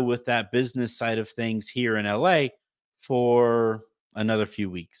to deal with that business side of things here in LA for another few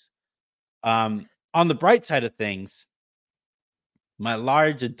weeks. On the bright side of things, my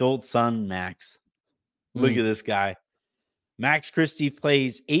large adult son, Max. Look at this guy. Max Christie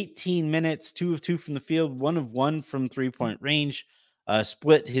plays 18 minutes, 2 of 2 from the field, 1 of 1 from 3-point range.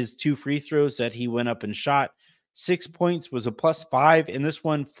 Split his 2 free throws that he went up and shot. 6 points, was a +5 in this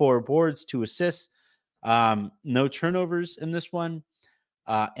one, 4 boards, 2 assists. No turnovers in this one.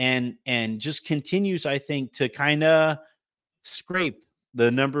 And just continues, I think, to kind of scrape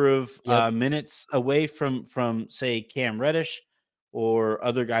the number of minutes away from say Cam Reddish or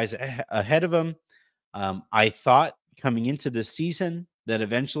other guys ahead of him. I thought coming into this season that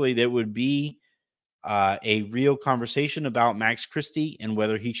eventually there would be a real conversation about Max Christie and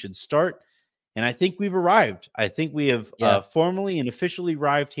whether he should start. And I think we've arrived. I think we have formally and officially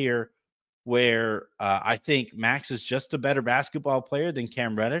arrived here where I think Max is just a better basketball player than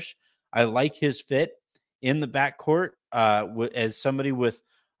Cam Reddish. I like his fit in the backcourt as somebody with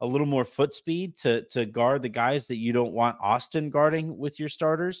a little more foot speed to guard the guys that you don't want Austin guarding with your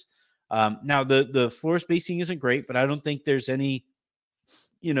starters. Now the floor spacing isn't great, but I don't think there's any,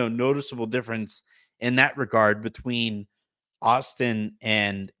 noticeable difference in that regard between Austin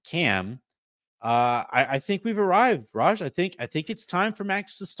and Cam. I think we've arrived, Raj. I think it's time for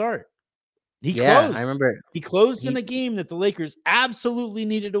Max to start. He closed. I remember he closed in a game that the Lakers absolutely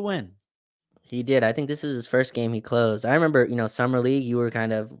needed to win. He did. I think this is his first game he closed. I remember, Summer League, you were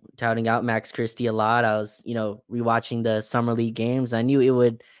kind of touting out Max Christie a lot. I was, rewatching the Summer League games. I knew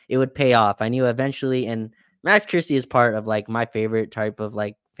it would pay off. I knew eventually, and Max Christie is part of like my favorite type of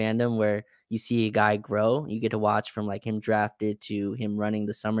like fandom where you see a guy grow. You get to watch from like him drafted to him running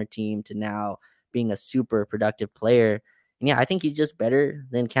the summer team to now being a super productive player. And yeah, I think he's just better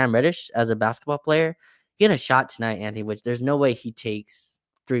than Cam Reddish as a basketball player. He had a shot tonight, Anthony, which there's no way he takes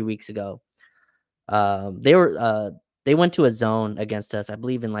 3 weeks ago. They went to a zone against us, I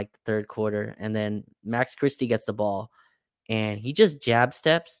believe in like the third quarter. And then Max Christie gets the ball and he just jab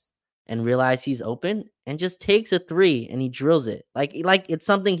steps and realizes he's open and just takes a 3 and he drills it. Like it's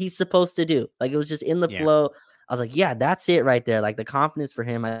something he's supposed to do. Like it was just in the flow. I was like, yeah, that's it right there. Like the confidence for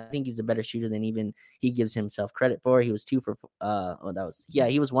him, I think he's a better shooter than even he gives himself credit for. He was he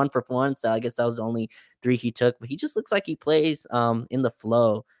was 1 for 1. So I guess that was the only 3 he took, but he just looks like he plays in the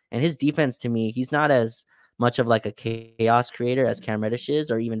flow. And his defense, to me, he's not as much of like a chaos creator as Cam Reddish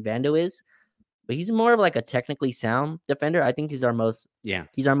is, or even Vando is, but he's more of like a technically sound defender. I think he's our most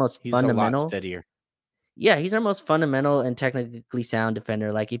fundamental. A lot steadier. Yeah, he's our most fundamental and technically sound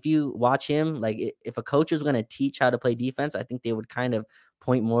defender. Like if you watch him, like if a coach is going to teach how to play defense, I think they would kind of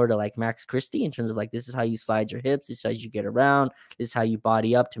point more to like Max Christie in terms of like, this is how you slide your hips, this is how you get around, this is how you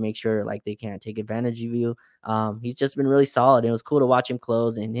body up to make sure like they can't take advantage of you. He's just been really solid. It was cool to watch him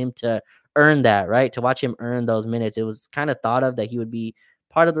close and him to earn that, right? To watch him earn those minutes. It was kind of thought of that he would be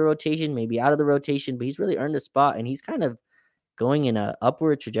part of the rotation, maybe out of the rotation, but he's really earned a spot, and he's kind of going in a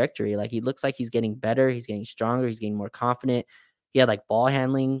upward trajectory. Like he looks like he's getting better, he's getting stronger, he's getting more confident. He had like ball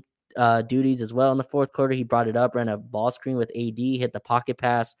handling duties as well in the fourth quarter. He brought it up, ran a ball screen with AD, hit the pocket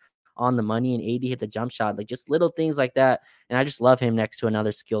pass on the money, and AD hit the jump shot. Like just little things like that. And I just love him next to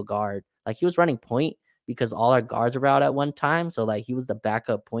another skill guard. Like he was running point because all our guards were out at one time, so like he was the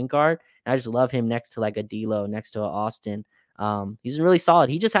backup point guard. And I just love him next to like a D'Lo, next to a Austin. He's really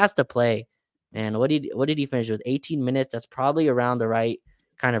solid. He just has to play. And what did he finish with? 18 minutes. That's probably around the right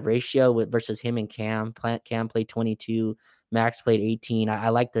kind of ratio with versus him and Cam. Cam played 22. Max played 18. I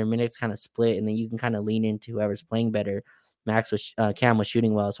like their minutes kind of split, and then you can kind of lean into whoever's playing better. Cam was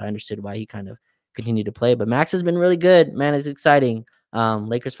shooting well, so I understood why he kind of continued to play. But Max has been really good, man. It's exciting.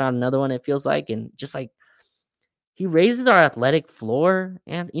 Lakers found another one, it feels like, and just like he raises our athletic floor,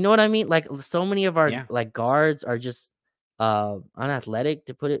 and you know what I mean. Like so many of our like guards are just unathletic,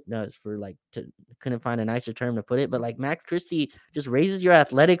 to put it. No, it's for like couldn't find a nicer term to put it, but like Max Christie just raises your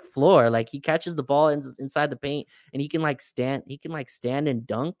athletic floor. Like he catches the ball inside the paint, and he can stand and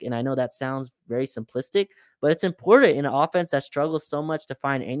dunk. And I know that sounds very simplistic, but it's important in an offense that struggles so much to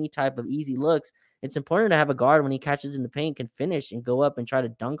find any type of easy looks. It's important to have a guard when he catches in the paint can finish and go up and try to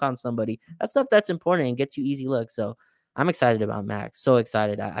dunk on somebody. That's important and gets you easy looks. So I'm excited about Max. So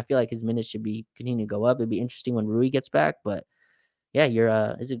excited. I feel like his minutes should be continue to go up. It'd be interesting when Rui gets back. But yeah,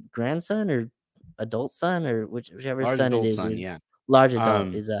 your is it grandson or adult son or whichever large son it is? Son, large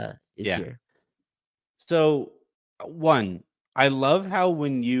adult is here. So one, I love how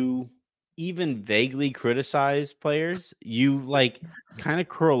when you even vaguely criticize players, you like kind of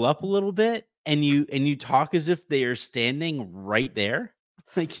curl up a little bit and you talk as if they are standing right there.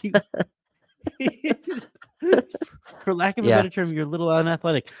 Like you for lack of a better term, you're a little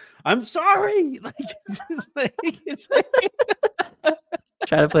unathletic. I'm sorry.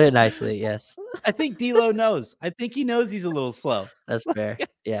 Try to put it nicely. Yes. I think D'Lo knows. I think he knows he's a little slow. That's fair.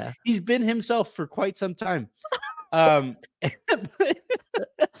 Yeah. He's been himself for quite some time.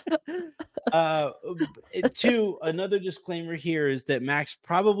 Two, another disclaimer here is that Max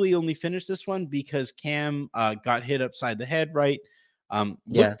probably only finished this one because Cam got hit upside the head, right?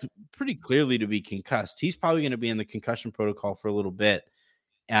 Looked pretty clearly to be concussed. He's probably going to be in the concussion protocol for a little bit.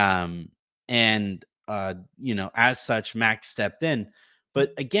 As such, Max stepped in.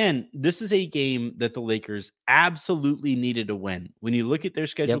 But again, this is a game that the Lakers absolutely needed to win. When you look at their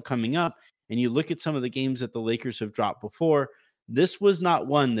schedule coming up and you look at some of the games that the Lakers have dropped before, this was not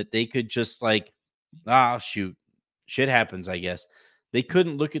one that they could just like, shoot, shit happens, I guess. They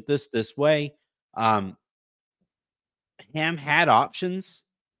couldn't look at this way. Ham had options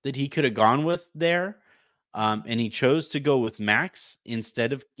that he could have gone with there, and he chose to go with Max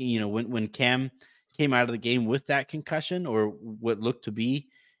instead of, when Cam came out of the game with that concussion or what looked to be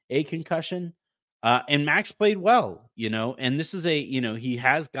a concussion. And Max played well, and this is he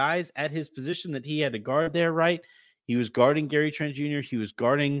has guys at his position that he had to guard there, right? He was guarding Gary Trent Jr. He was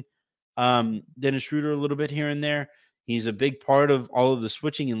guarding Dennis Schroeder a little bit here and there. He's a big part of all of the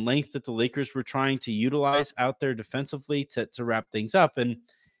switching and length that the Lakers were trying to utilize out there defensively to wrap things up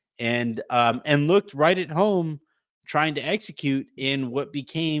and looked right at home trying to execute in what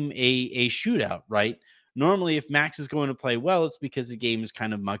became a shootout, right? Normally, if Max is going to play well, it's because the game is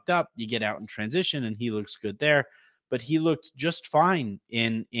kind of mucked up. You get out in transition and he looks good there, but he looked just fine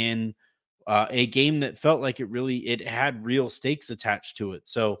in a game that felt like it had real stakes attached to it.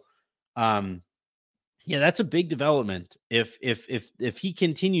 So, that's a big development. If he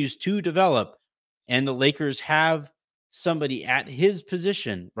continues to develop and the Lakers have somebody at his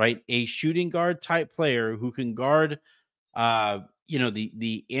position, right? A shooting guard type player who can guard,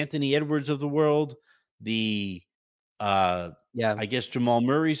 the Anthony Edwards of the world, I guess Jamal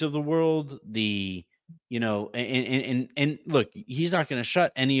Murray's of the world, and look, he's not going to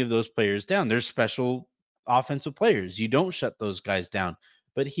shut any of those players down. They're special offensive players. You don't shut those guys down.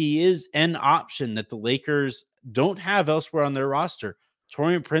 but he is an option that the Lakers don't have elsewhere on their roster.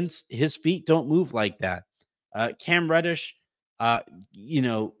 Taurean Prince, his feet don't move like that. Cam Reddish,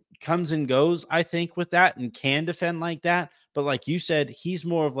 comes and goes, I think, with that and can defend like that. But like you said, he's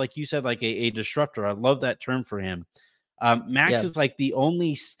more of, like you said, like a disruptor. I love that term for him. Max is like the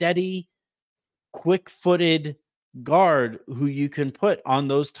only steady, quick-footed guard who you can put on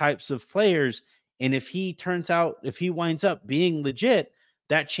those types of players. And if he winds up being legit,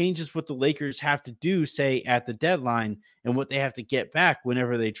 that changes what the Lakers have to do, say, at the deadline and what they have to get back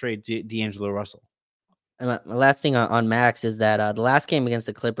whenever they trade D'Angelo Russell. And my last thing on Max is that the last game against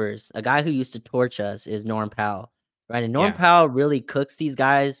the Clippers, a guy who used to torch us is Norm Powell, right? And Norm Powell really cooks these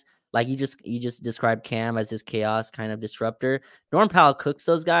guys. Like you just described Cam as this chaos kind of disruptor. Norm Powell cooks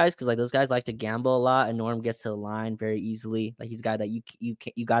those guys because like those guys like to gamble a lot, and Norm gets to the line very easily. Like he's a guy that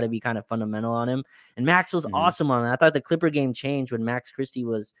you got to be kind of fundamental on him. And Max was awesome on it. I thought the Clipper game changed when Max Christie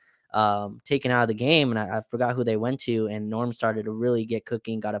was taken out of the game, and I forgot who they went to, and Norm started to really get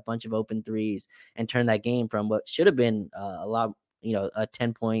cooking, got a bunch of open threes, and turned that game from what should have been a lot, a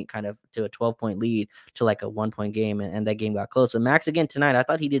 10-point kind of to a 12-point lead to like a 1-point game, and that game got close. But Max again tonight, I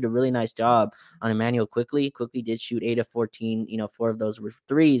thought he did a really nice job on Emmanuel Quickly. Quickly did shoot 8 of 14, 4 of those were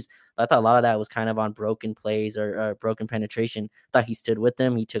threes. But I thought a lot of that was kind of on broken plays or broken penetration. Thought he stood with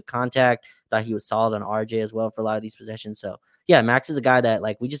them, he took contact. Thought he was solid on RJ as well for a lot of these possessions. So yeah, Max is a guy that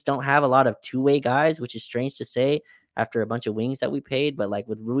like we just don't have a lot of two-way guys, which is strange to say after a bunch of wings that we paid. But like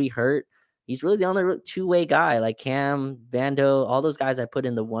with Rui hurt, he's really the only two-way guy. Like Cam, Vando, all those guys I put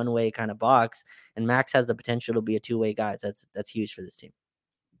in the one-way kind of box, and Max has the potential to be a two-way guy. So that's huge for this team.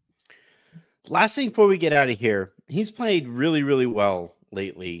 Last thing before we get out of here, he's played really, really well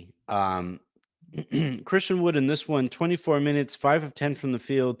lately. Christian Wood in this one, 24 minutes, 5 of 10 from the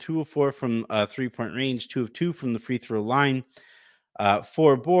field, 2 of 4 from 3-point range, 2 of 2 from the free throw line,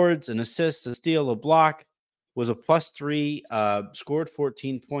 4 boards, an assist, a steal, a block, was a +3, scored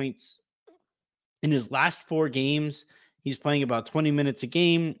 14 points. In his last 4 games, he's playing about 20 minutes a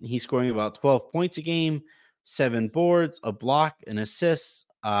game. He's scoring about 12 points a game, 7 boards, a block, an assist,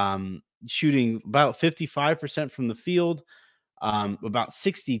 shooting about 55% from the field, about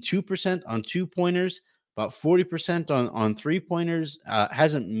 62% on 2-pointers, about 40% on 3-pointers.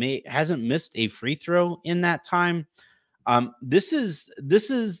 Hasn't missed a free throw in that time. This is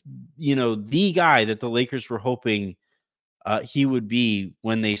the guy that the Lakers were hoping he would be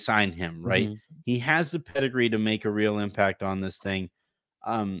when they signed him, right? Mm-hmm. He has the pedigree to make a real impact on this thing.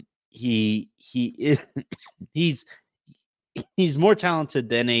 He's more talented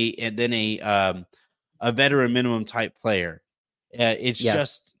than a veteran minimum type player. It's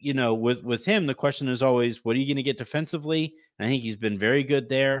just, with him, the question is always, what are you going to get defensively? And I think he's been very good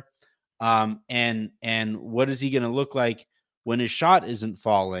there. And what is he going to look like when his shot isn't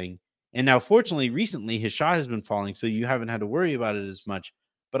falling? And now, fortunately, recently his shot has been falling, so you haven't had to worry about it as much.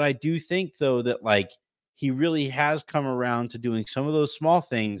 But I do think, though, that like he really has come around to doing some of those small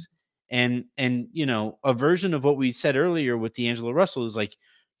things. And a version of what we said earlier with D'Angelo Russell is like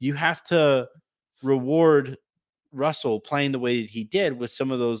you have to reward Russell playing the way that he did with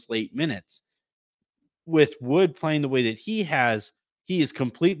some of those late minutes. With Wood playing the way that he has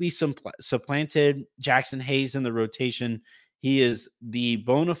completely supplanted Jackson Hayes in the rotation. He is the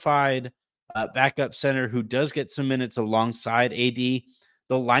bona fide backup center who does get some minutes alongside AD.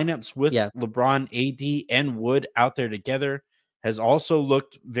 The lineups with LeBron, AD, and Wood out there together has also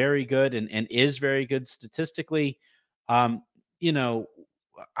looked very good and is very good statistically. I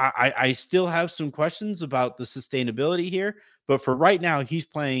still have some questions about the sustainability here, but for right now, he's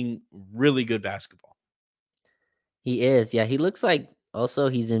playing really good basketball. He is. Yeah, he looks like also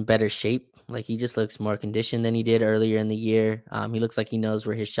he's in better shape. Like he just looks more conditioned than he did earlier in the year. He looks like he knows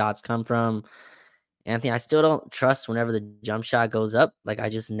where his shots come from. Anthony, I still don't trust whenever the jump shot goes up. Like I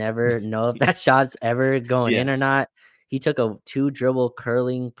just never know if that shot's ever going in or not. He took a 2-dribble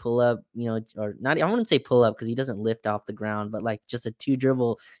curling pull up, or not. I wouldn't say pull up because he doesn't lift off the ground, but like just a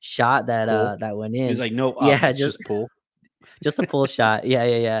 2-dribble shot that went in. He's like, no, just pull. Just a pull shot.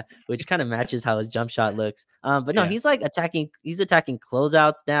 Yeah. Which kind of matches how his jump shot looks. But no, he's like attacking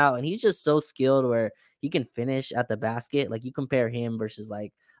closeouts now, and he's just so skilled where he can finish at the basket. Like you compare him versus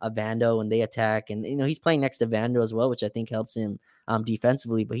like a Vando when they attack, and he's playing next to Vando as well, which I think helps him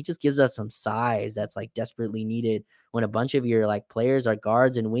defensively, but he just gives us some size that's like desperately needed when a bunch of your like players are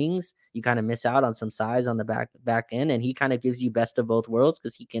guards and wings. You kind of miss out on some size on the back end, and he kind of gives you best of both worlds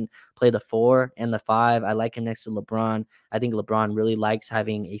because he can play the 4 and the 5. I like him next to LeBron. I think LeBron really likes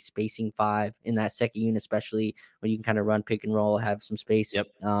having a spacing 5 in that second unit, especially when you can kind of run pick and roll, have some space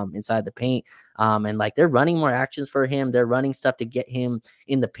inside the paint. And like they're running more actions for him. They're running stuff to get him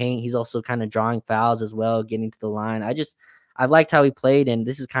in the paint. He's also kind of drawing fouls as well, getting to the line. I liked how he played, and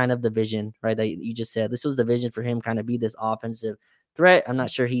this is kind of the vision, right, that you just said. This was the vision for him, kind of be this offensive threat. I'm not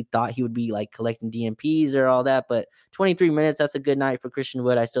sure he thought he would be like collecting DMPs or all that, but 23 minutes, that's a good night for Christian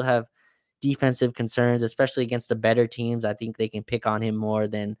Wood. I still have defensive concerns, especially against the better teams. I think they can pick on him more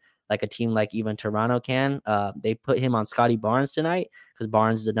than like a team like even Toronto can. They put him on Scotty Barnes tonight because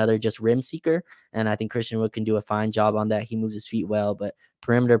Barnes is another just rim seeker, and I think Christian Wood can do a fine job on that. He moves his feet well, but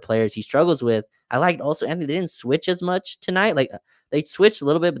perimeter players he struggles with. I liked also, Anthony, they didn't switch as much tonight. Like they switched a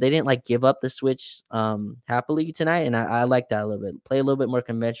little bit, but they didn't like give up the switch happily tonight, and I like that a little bit. Play a little bit more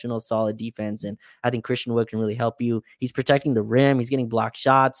conventional, solid defense, and I think Christian Wood can really help you. He's protecting the rim. He's getting blocked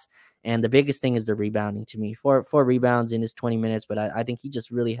shots. And the biggest thing is the rebounding to me. Four rebounds in his 20 minutes, but I think he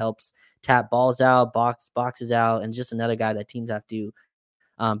just really helps tap balls out, boxes out, and just another guy that teams have to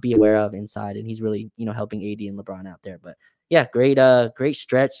be aware of inside. And he's really, helping AD and LeBron out there. But yeah, great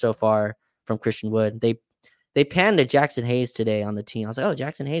stretch so far from Christian Wood. They panned to Jackson Hayes today on the team. I was like, oh,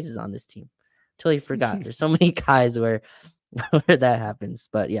 Jackson Hayes is on this team. Totally forgot. There's so many guys where that happens.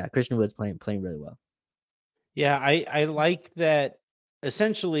 But yeah, Christian Wood's playing really well. Yeah, I like that.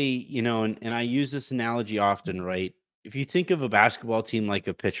 Essentially, and I use this analogy often, right? If you think of a basketball team like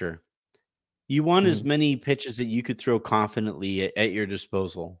a pitcher, you want as many pitches that you could throw confidently at your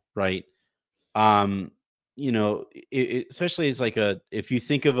disposal, right? Especially as like if you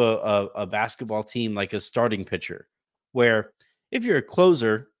think of a basketball team like a starting pitcher, where if you're a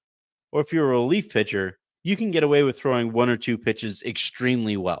closer or if you're a relief pitcher, you can get away with throwing one or two pitches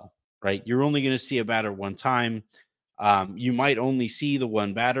extremely well, right? You're only going to see a batter one time. You might only see the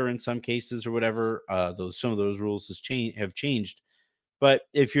one batter in some cases or whatever. Some of those rules have changed. But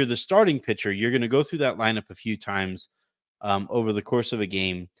if you're the starting pitcher, you're going to go through that lineup a few times over the course of a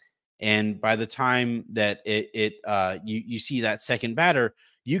game. And by the time that you see that second batter,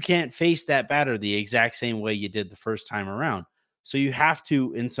 you can't face that batter the exact same way you did the first time around. So you have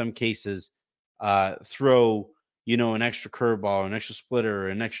to, in some cases, throw an extra curveball, an extra splitter,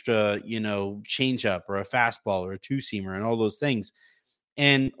 an extra, changeup or a fastball or a two-seamer and all those things.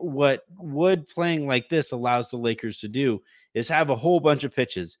 And what Wood playing like this allows the Lakers to do is have a whole bunch of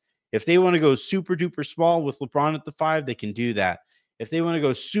pitches. If they want to go super duper small with LeBron at the 5, they can do that. If they want to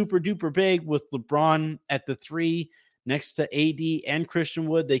go super duper big with LeBron at the 3 next to AD and Christian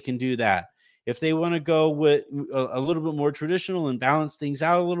Wood, they can do that. If they want to go with a little bit more traditional and balance things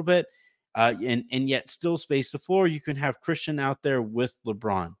out a little bit, and yet still space the floor, you can have Christian out there with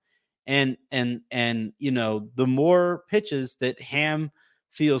LeBron. And the more pitches that Ham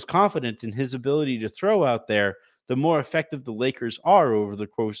feels confident in his ability to throw out there, the more effective the Lakers are over the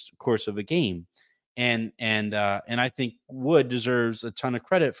course of a game. And I think Wood deserves a ton of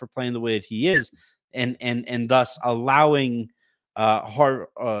credit for playing the way that he is, and thus allowing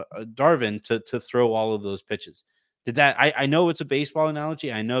Darvin to throw all of those pitches. Did that? I know it's a baseball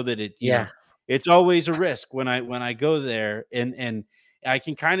analogy. I know that it's always a risk when I go there, and I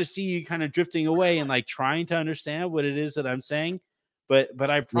can kind of see you kind of drifting away and like trying to understand what it is that I'm saying. But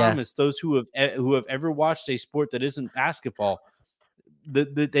I promise those who have ever watched a sport that isn't basketball,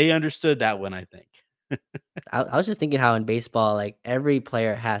 they understood that one, I think. I was just thinking how in baseball, like every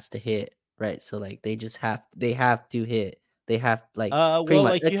player has to hit, right? So like they have to hit. They have like pretty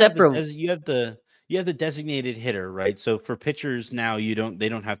much, except for you have the designated hitter, right? So for pitchers now, they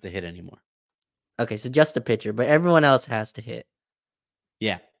don't have to hit anymore. Okay, so just the pitcher, but everyone else has to hit.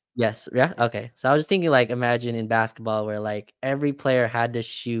 Yeah. Yes. Yeah. Okay. So I was just thinking, like, imagine in basketball where like every player had to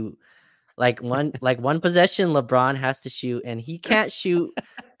shoot like one possession. LeBron has to shoot, and he can't shoot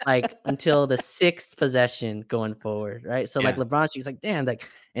like until the 6th possession going forward, right? So like LeBron shoots, like damn, like,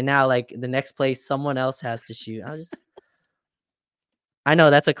 and now like the next play someone else has to shoot. I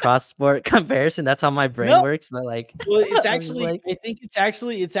know that's a cross sport comparison. That's how my brain works, but like, well, it's actually, I think it's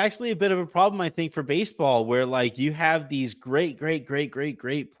actually a bit of a problem, I think, for baseball, where like you have these great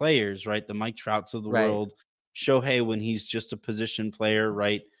players, right? The Mike Trouts of the world, Shohei when he's just a position player,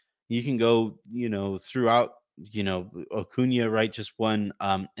 right? You can go, throughout, Acuna, right? Just won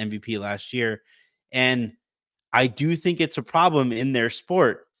MVP last year. And I do think it's a problem in their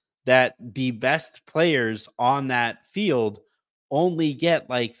sport that the best players on that field only get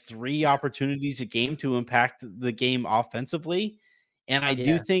like 3 opportunities a game to impact the game offensively. And I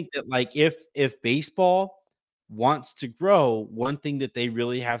do think that like if baseball wants to grow, one thing that they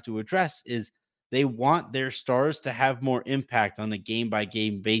really have to address is they want their stars to have more impact on a game by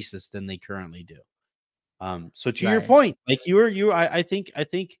game basis than they currently do. So to your point, like I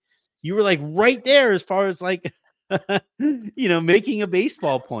think you were like right there as far as like making a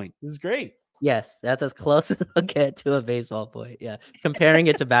baseball point. This is great. Yes, that's as close as I'll get to a baseball point. Yeah, comparing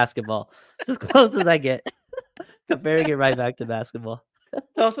it to basketball. It's as close as I get. Comparing it right back to basketball. It's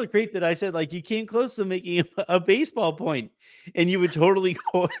also great that I said, like, you came close to making a baseball point, and you would totally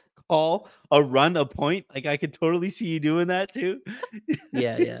call a run a point. Like, I could totally see you doing that too.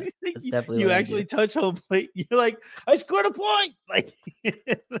 Yeah. That's definitely you actually touch home plate. You're like, I scored a point. Like,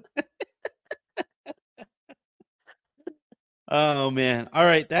 oh man. All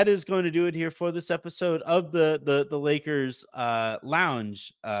right. That is going to do it here for this episode of the Lakers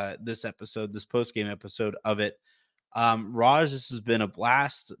Lounge. This post-game episode of it. Raj, this has been a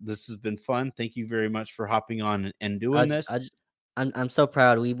blast. This has been fun. Thank you very much for hopping on and doing this. I'm so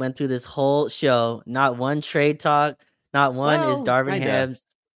proud. We went through this whole show. Not one trade talk. Not one is Darvin Ham's.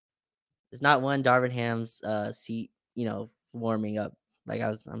 There's not one Darvin Ham's seat, warming up. Like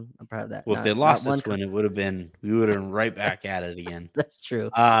I'm proud of that. Well, if they lost this one, we would have been right back at it again. That's true.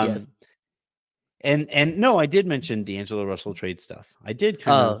 Yes. And no, I did mention D'Angelo Russell trade stuff. I did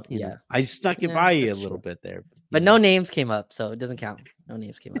I snuck it by you a little bit there. But no names came up, so it doesn't count. No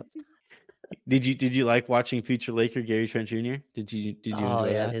names came up. Did you like watching future Laker Gary Trent Jr.? Did you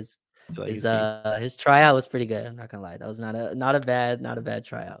enjoy that? His tryout was pretty good. I'm not gonna lie. That was not a bad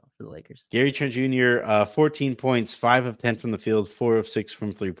tryout for the Lakers. Gary Trent Jr. 14 points, 5 of 10 from the field, 4 of 6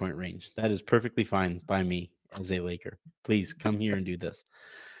 from 3-point range. That is perfectly fine by me as a Laker. Please come here and do this.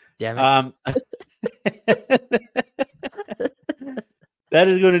 Damn it. That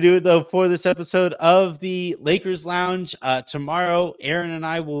is going to do it, though, for this episode of the Lakers Lounge. Tomorrow, Aaron and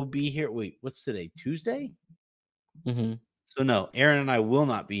I will be here. Wait, what's today? Tuesday? Mm-hmm. So, no, Aaron and I will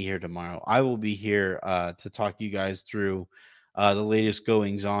not be here tomorrow. I will be here to talk you guys through the latest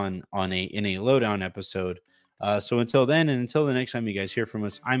goings on in a lowdown episode. So until then, and until the next time you guys hear from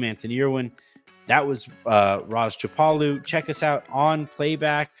us, I'm Anthony Irwin. That was Raj Chapalu. Check us out on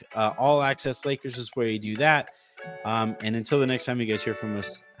Playback. All Access Lakers is where you do that. And until the next time you guys hear from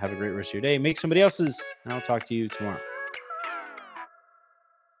us, have a great rest of your day. Make somebody else's, and I'll talk to you tomorrow.